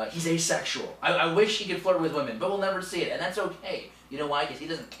know, he's asexual. I wish he could flirt with women, but we'll never see it, and that's okay. You know why? Because he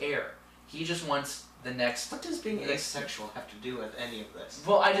doesn't care. He just wants the next... What does being asexual have to do with any of this?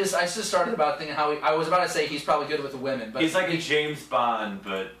 Well, I just started about thinking how I was about to say he's probably good with the women, but... He's like a James Bond,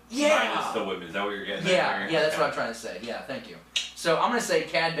 but minus the women. Is that what you're getting at? Yeah, that's what I'm trying to say. Yeah, thank you. So I'm going to say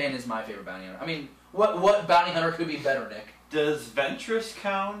Cad Bane is my favorite bounty hunter. I mean, what bounty hunter could be better, Nick? Does Ventress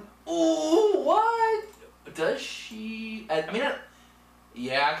count? Ooh, what? Does she... I mean...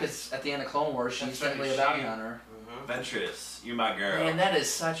 Yeah, because at the end of Clone Wars, she's technically a bounty hunter. Ventress, you my girl. Man, that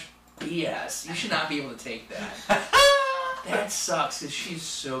is such BS. You should not be able to take that. That sucks, because she's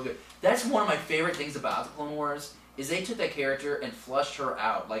so good. That's one of my favorite things about the Clone Wars, is they took that character and flushed her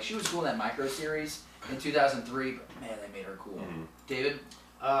out. Like, she was cool in that micro series in 2003, but man, they made her cool. Mm-hmm. David?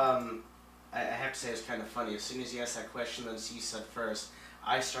 I have to say it's kind of funny. As soon as you asked that question, then you said first,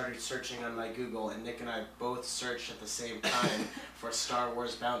 I started searching on my Google, and Nick and I both searched at the same time for Star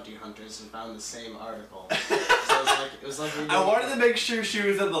Wars bounty hunters and found the same article. So it was like we I wanted to make sure she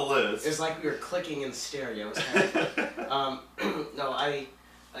was in the list. It was like we were clicking in stereo. It was kind of no,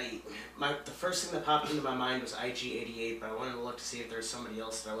 the first thing that popped into my mind was IG-88, but I wanted to look to see if there was somebody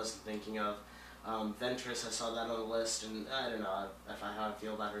else that I wasn't thinking of. Ventress, I saw that on the list, and I don't know how I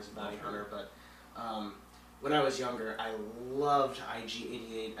feel about her as a bounty hunter, but when I was younger, I loved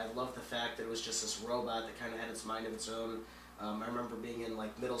IG-88. I loved the fact that it was just this robot that kind of had its mind of its own. I remember being in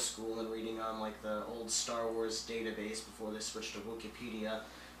like middle school and reading on like the old Star Wars database before they switched to Wikipedia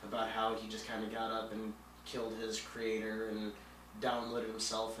about how he just kind of got up and killed his creator and downloaded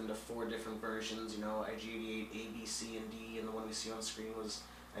himself into 4 different versions. You know, IG-88, A, B, C, and D, and the one we see on the screen was,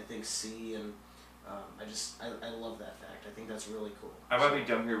 I think, C, and I love that fact. I think that's really cool. I might be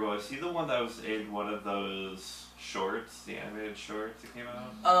dumb here, but was he the one that was in one of those shorts, the animated shorts that came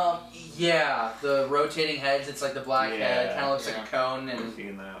out? Yeah, the rotating heads, it's like the black head, kind of looks like a cone,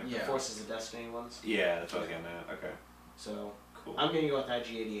 and that. The Forces of Destiny ones? Yeah, that's what I was getting at. Okay. So, cool. I'm going to go with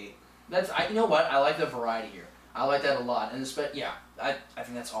IG-88. You know what, I like the variety here. I like that a lot, and I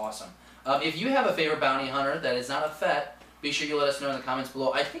think that's awesome. If you have a favorite bounty hunter that is not a Fett, be sure you let us know in the comments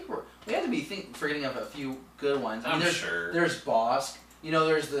below. I think we have to be forgetting of a few good ones. I mean, there's Bosk. You know,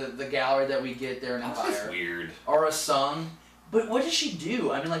 there's the gallery that we get there in Empire. That's weird. Aura Sung. But what does she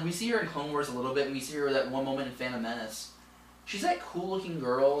do? I mean, like, we see her in Clone Wars a little bit, and we see her that one moment in Phantom Menace. She's that cool-looking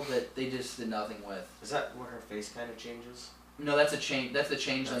girl that they just did nothing with. Is that where her face kind of changes? No, that's That's the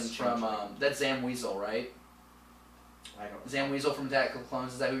changeling from that's Zam Weasel, right? I don't know. Zam Weasel from Attack of the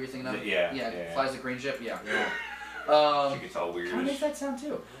Clones. Is that who you're thinking of? Yeah. Flies the green ship. Yeah. She gets all weird. Kind of makes that sound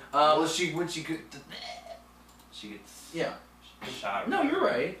too. When she gets shot. No, you're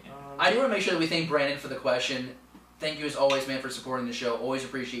right. I do want to make sure that we thank Brandon for the question. Thank you as always, man, for supporting the show. Always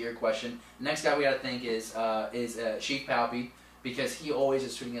appreciate your question. Next guy we got to thank is Chief Palpy, because he always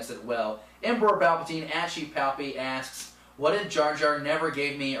is tweeting us as well. Emperor Palpatine at Chief Palpy asks, "What if Jar Jar never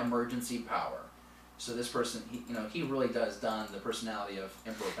gave me emergency power?" So this person, he really does don the personality of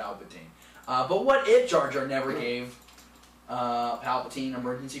Emperor Palpatine. But what if Jar Jar never gave Palpatine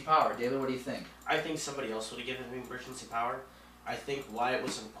emergency power? David, what do you think? I think somebody else would have given him emergency power. I think why it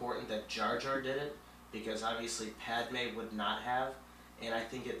was important that Jar Jar did it, because obviously Padme would not have, and I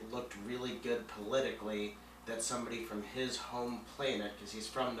think it looked really good politically that somebody from his home planet, because he's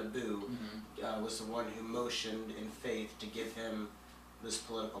from Naboo, was the one who motioned in faith to give him this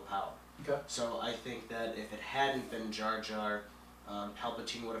political power. Okay. So I think that if it hadn't been Jar Jar,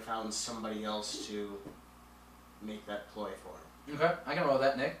 Palpatine would have found somebody else to make that ploy for him. Okay, I can roll with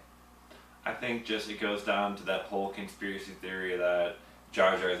that, Nick. I think just it goes down to that whole conspiracy theory that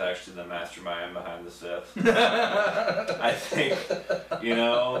Jar Jar is actually the mastermind behind the Sith. I think,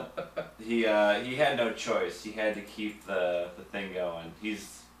 he had no choice. He had to keep the thing going.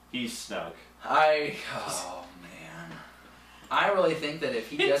 He's Snoke. Oh man, I really think that if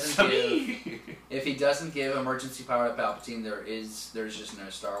he doesn't give emergency power to Palpatine, there's just no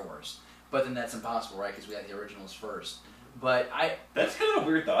Star Wars. But then that's impossible, right? Because we had the originals first. But that's kind of a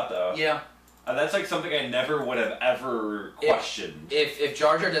weird thought, though. Yeah. That's like something I never would have ever questioned. If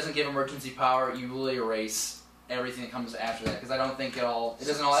Jar Jar doesn't give emergency power, you really erase everything that comes after that, because I don't think it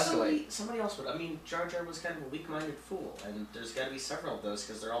doesn't all escalate. Somebody else would. I mean, Jar Jar was kind of a weak-minded fool, and there's got to be several of those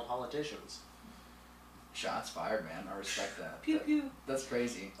because they're all politicians. Shots fired, man. I respect that. Pew pew. That's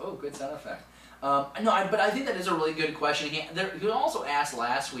crazy. Oh, good sound effect. But I think that is a really good question. He also asked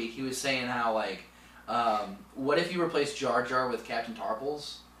last week. He was saying how what if you replace Jar Jar with Captain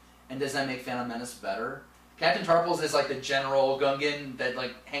Tarpals, and does that make Phantom Menace better? Captain Tarpals is like the general Gungan that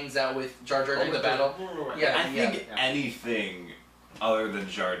hangs out with Jar Jar during the battle. Yeah, I think anything other than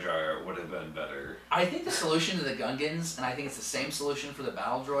Jar Jar would have been better. I think the solution to the Gungans, and I think it's the same solution for the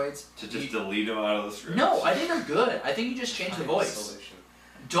battle droids. To just delete them out of the script. No, I think they're good. I think you just change the voice.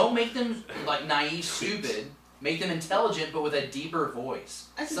 Don't make them naive, stupid. Make them intelligent, but with a deeper voice.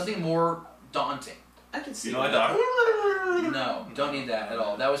 Something more daunting. I can see that. No, don't need that at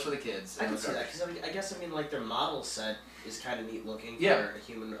all. That was for the kids. I can see that, because I guess their model set is kind of neat looking for a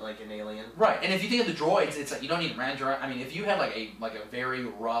human, like an alien. Right, and if you think of the droids, it's like you don't need Ranjar. I mean, if you had like a very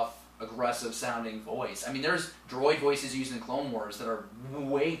rough aggressive sounding voice. I mean, there's droid voices used in Clone Wars that are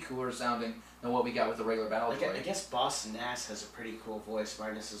way cooler sounding than what we got with the regular battle droid. I guess Boss Nass has a pretty cool voice.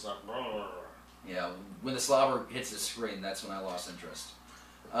 Minus is like. Yeah, when the slobber hits the screen, that's when I lost interest.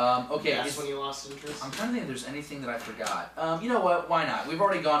 Okay, that's when you lost interest? I'm trying to think if there's anything that I forgot. You know what? Why not? We've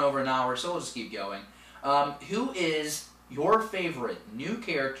already gone over an hour, so we'll just keep going. Who is your favorite new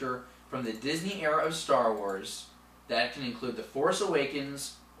character from the Disney era of Star Wars? That can include The Force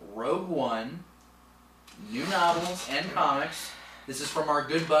Awakens, Rogue One, new novels and comics. This is from our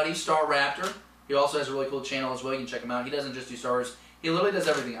good buddy, Star Raptor. He also has a really cool channel as well. You can check him out. He doesn't just do Star Wars. He literally does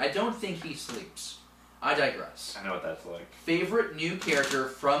everything. I don't think he sleeps. I digress. I know what that's like. Favorite new character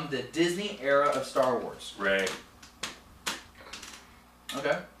from the Disney era of Star Wars? Rey.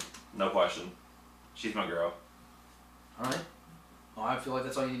 Okay. No question. She's my girl. Alright. Well, I feel like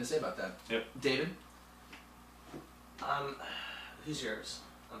that's all you need to say about that. Yep. David? Who's yours?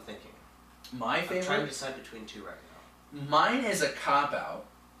 I'm thinking. My favorite? I'm trying to decide between two right now. Mine is a cop-out.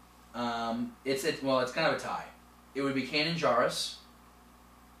 It's kind of a tie. It would be Kanan Jarrus,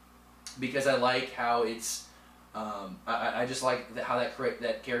 because I like how it's, I just like how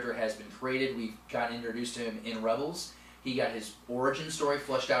that character has been created. We've gotten introduced to him in Rebels. He got his origin story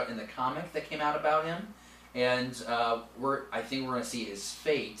fleshed out in the comic that came out about him, and I think we're going to see his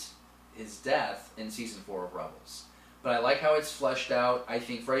fate, his death, in Season 4 of Rebels. But I like how it's fleshed out. I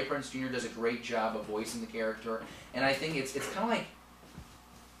think Freddie Prinze Jr. does a great job of voicing the character, and I think it's kind of like,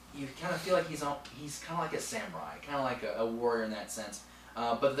 you kind of feel like he's kind of like a samurai, kind of like a warrior in that sense.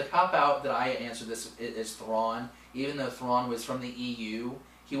 But the cop-out that I answered this is Thrawn. Even though Thrawn was from the EU,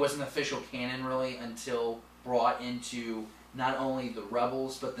 he wasn't official canon really until brought into not only the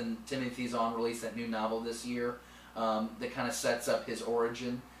Rebels, but then Timothy Zahn released that new novel this year that kind of sets up his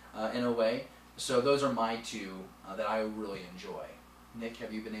origin in a way. So those are my two that I really enjoy. Nick,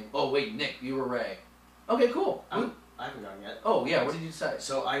 have you been able... Oh, wait, Nick, you were Rey. Okay, cool. I haven't gone yet. Oh, yeah, what did you say?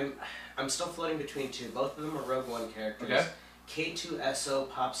 So I'm still floating between two. Both of them are Rogue One characters. Okay. K2SO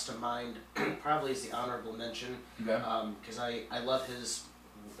pops to mind, probably is the honorable mention. Okay. Because I love his,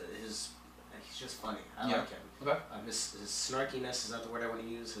 he's just funny. I like him. Okay. His snarkiness, is that the word I want to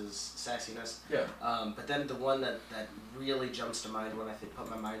use? His sassiness. Yeah. But then the one that really jumps to mind when I put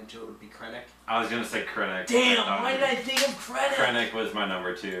my mind to it would be Krennic. I was going to say Krennic. Damn, why did I think of Krennic? Krennic was my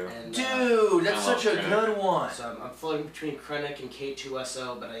number 2. And, dude, that's such a good one. So I'm floating between Krennic and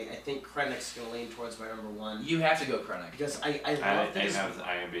K2SO, but I think Krennic's going to lean towards my number 1. You have to go Krennic. Because I love that his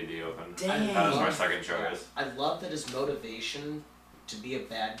IMBD open. Damn. That was my second choice. I love that his motivation to be a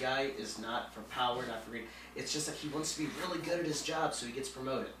bad guy is not for power, not for greed. It's just that he wants to be really good at his job, so he gets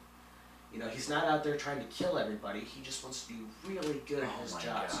promoted. You know, he's not out there trying to kill everybody. He just wants to be really good at his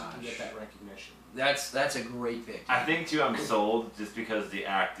job, so he can get that recognition. That's a great pick. I think too, I'm sold just because the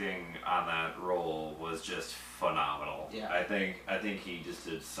acting on that role was just phenomenal. Yeah. I think he just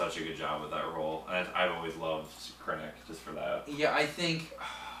did such a good job with that role, and I've always loved Krennic just for that. Yeah, I think,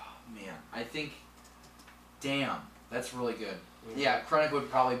 damn, that's really good. Mm-hmm. Yeah, Krennic would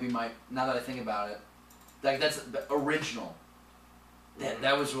probably be my, now that I think about it, like that's the original.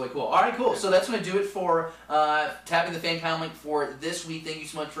 That was really cool. All right, cool. So that's going to do it for tapping the Fan Comlink for this week. Thank you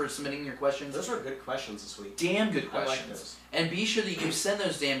so much for submitting your questions. Those were good questions this week. Damn good questions. I like those. And be sure that you send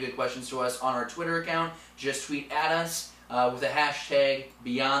those damn good questions to us on our Twitter account. Just tweet at us with the hashtag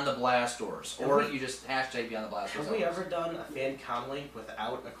beyondtheblastdoors. Or if you just hashtag beyondtheblastdoors. Have we ever done a Fan Comlink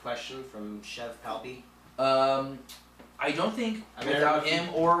without a question from Chev Palpy? I don't think without him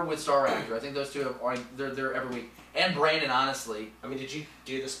or with Star Raptor. I think those two are they're every week. And Brandon, honestly. I mean, did you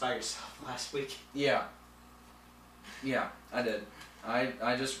do this by yourself last week? Yeah. Yeah, I did.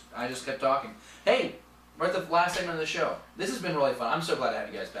 I just kept talking. Hey, we're at the last segment of the show. This has been really fun. I'm so glad to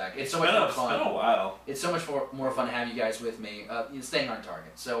have you guys back. It's so much more fun. It's been a while. It's so much more fun to have you guys with me. Staying on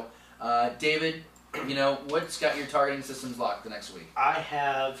target. So, David, you know, what's got your targeting systems locked the next week? I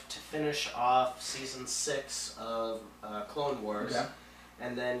have to finish off Season 6 of Clone Wars. Okay.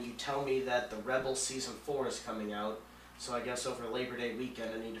 And then you tell me that the Rebels Season 4 is coming out. So I guess over Labor Day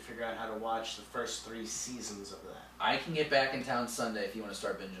weekend I need to figure out how to watch the first 3 seasons of that. I can get back in town Sunday if you want to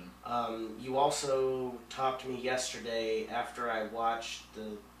start binging. You also talked to me yesterday after I watched the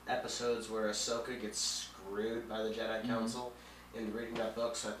episodes where Ahsoka gets screwed by the Jedi Council into reading that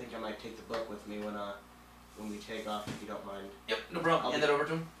book, so I think I might take the book with me when when we take off, if you don't mind. Yep, no problem. Hand that over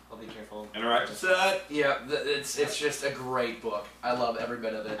to him. I'll be careful. Interactive set. Yeah, it's just a great book. I love every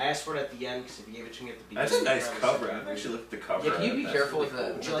bit of it. I asked for it at the end because if you gave it to me at the beginning, that's a nice cover. I've actually looked at the cover. Yeah, can you be careful with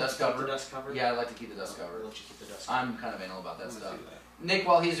the dust cover? The dust cover? Yeah, I like to keep the dust cover. I'll let you keep the dust cover. I'm kind of anal about that stuff. Nick,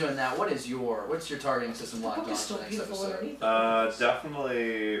 while he's doing that, what's your targeting system locked on for the next episode?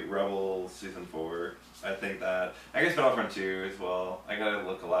 Definitely Rebels Season 4. I think that. I guess Battlefront 2 as well. I gotta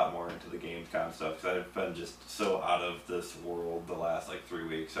look a lot more into the Gamescom stuff because I've been just so out of this world the last like 3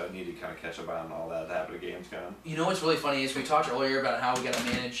 weeks. So I need to kind of catch up on all that happened at Gamescom. You know what's really funny is we talked earlier about how we gotta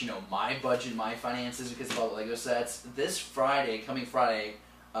manage, my budget, my finances because of all the Lego sets. This Friday, coming Friday,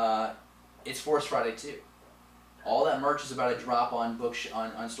 it's Force Friday too. All that merch is about to drop on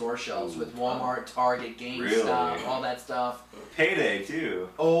on store shelves with Walmart, Target, GameStop, all that stuff. Payday too.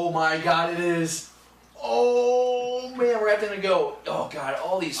 Oh my God, it is. Oh man, we're having to go. Oh God,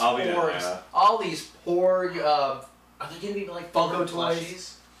 all these porgs, all these porg. Are they gonna be like Funko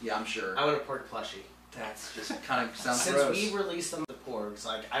toys? Yeah, I'm sure. I want a porg plushie. That's just kind of sounds Since gross. we released them, the porgs,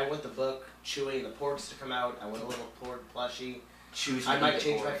 like I want the book Chewie and the porgs to come out. I want a little porg plushie. I might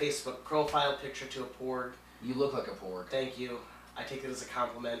change my Facebook profile picture to a porg. You look like a porg. Thank you. I take it as a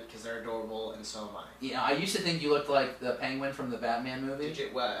compliment because they're adorable, and so am I. Yeah, I used to think you looked like the Penguin from the Batman movie. Did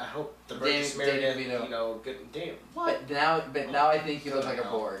you? Well, I hope the Burgess Meredith, good. Damn. What? Now I think you look like a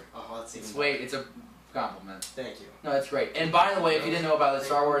porg. Oh, that's even. Wait, it's a compliment. Thank you. No, that's great. And by the way, if you didn't know about it,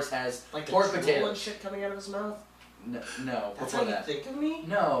 Star Wars has like pork potatoes and shit coming out of his mouth. No. That's how you think of me?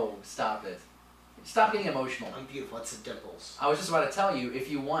 No, stop it. Stop getting emotional. I'm beautiful. It's the dimples. I was just about to tell you, if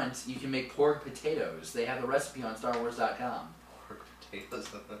you want, you can make pork potatoes. They have the recipe on StarWars.com. Pork potatoes.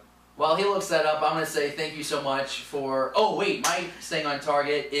 While he looks that up, I'm going to say thank you so much for... Oh, wait, my staying on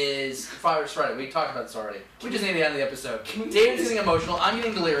target is Force Friday. We talked about this already. We just need the end of the episode. David's getting emotional. I'm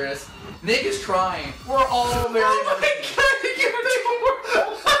getting delirious. Nick is crying. We're all very emotional.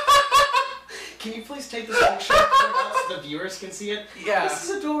 Can you please take this picture so the viewers can see it? Yeah. This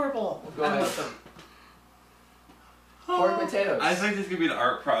is adorable. Go ahead. Pork potatoes. I think this is going to be an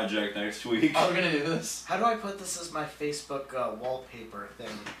art project next week. Oh, we're going to do this? How do I put this as my Facebook wallpaper thing?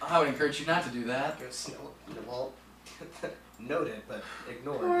 I would encourage you not to do that. Well, noted, but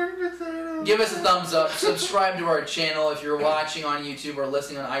ignored. Pork potatoes. Give us a thumbs up. Subscribe to our channel if you're watching on YouTube or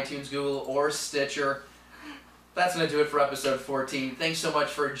listening on iTunes, Google, or Stitcher. That's going to do it for episode 14. Thanks so much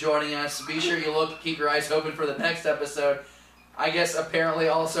for joining us. Be sure you keep your eyes open for the next episode. I guess apparently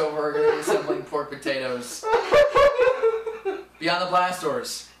also we're going to be assembling pork potatoes. Beyond the Blast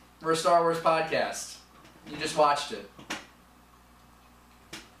Doors. We're a Star Wars podcast. You just watched it.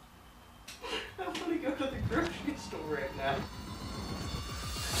 I want to go to the grocery store right now.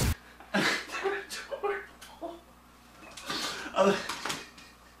 They're adorable.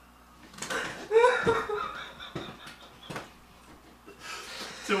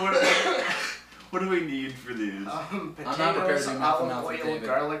 So what do we need for these? Potatoes, olive oil,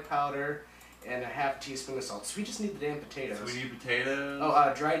 garlic powder, and a half teaspoon of salt. So we just need the damn potatoes. So we need potatoes?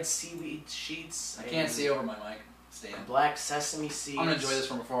 Oh, dried seaweed sheets. I can't see over my mic stand. Black sesame seeds. I'm going to enjoy this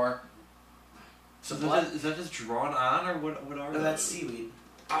from afar. So is that just drawn on, or what are those? No, that's seaweed.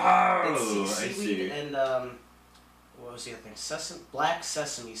 Oh, it's seaweed I see. And, what was the other thing? Black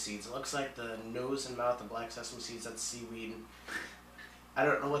sesame seeds. It looks like the nose and mouth of black sesame seeds. That's seaweed. I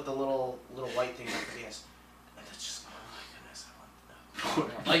don't know what the little white thing is. And that's just, oh my goodness, I want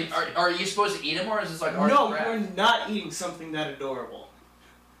that. Like, are you supposed to eat them, or is this like art No, crap? you're not eating something that adorable.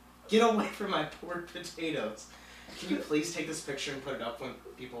 Get away from my pork potatoes. Can you please take this picture and put it up when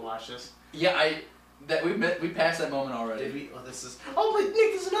people watch this? Yeah, we passed that moment already. Did we? Oh, this is. Oh, but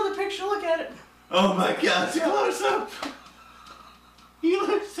Nick, there's another picture. Look at it. Oh my God! It's a close up. You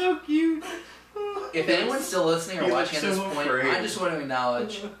look so cute. If anyone's still listening or watching at this point, afraid. I just want to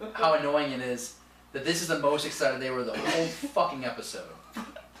acknowledge how annoying it is that this is the most excited they were the whole fucking episode.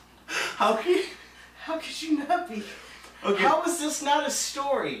 How could you not be? Okay. How is this not a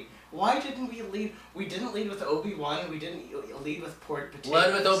story? Why didn't we lead? We didn't lead with Obi-Wan. We didn't lead with pork potatoes.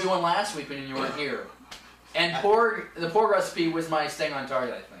 Led with Obi-Wan last week when you weren't here. And the pork recipe was my staying on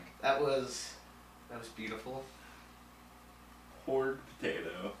target, I think. That was beautiful. Pork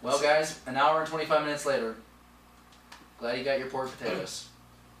potato. Well, guys, an hour and 25 minutes later. Glad you got your pork potatoes.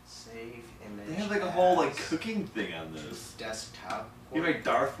 Save image. They have like a whole cooking thing on this. Desktop. You have like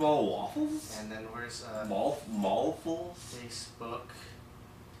Darth Maul waffles? And then where's Maulfuls? Facebook.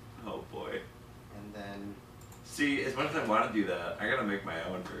 Oh boy. And then. See, as much as I want to do that, I gotta make my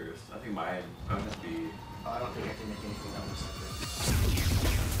own first. I think mine. I'm gonna be. Oh, I don't think I can make anything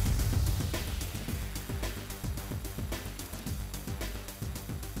else.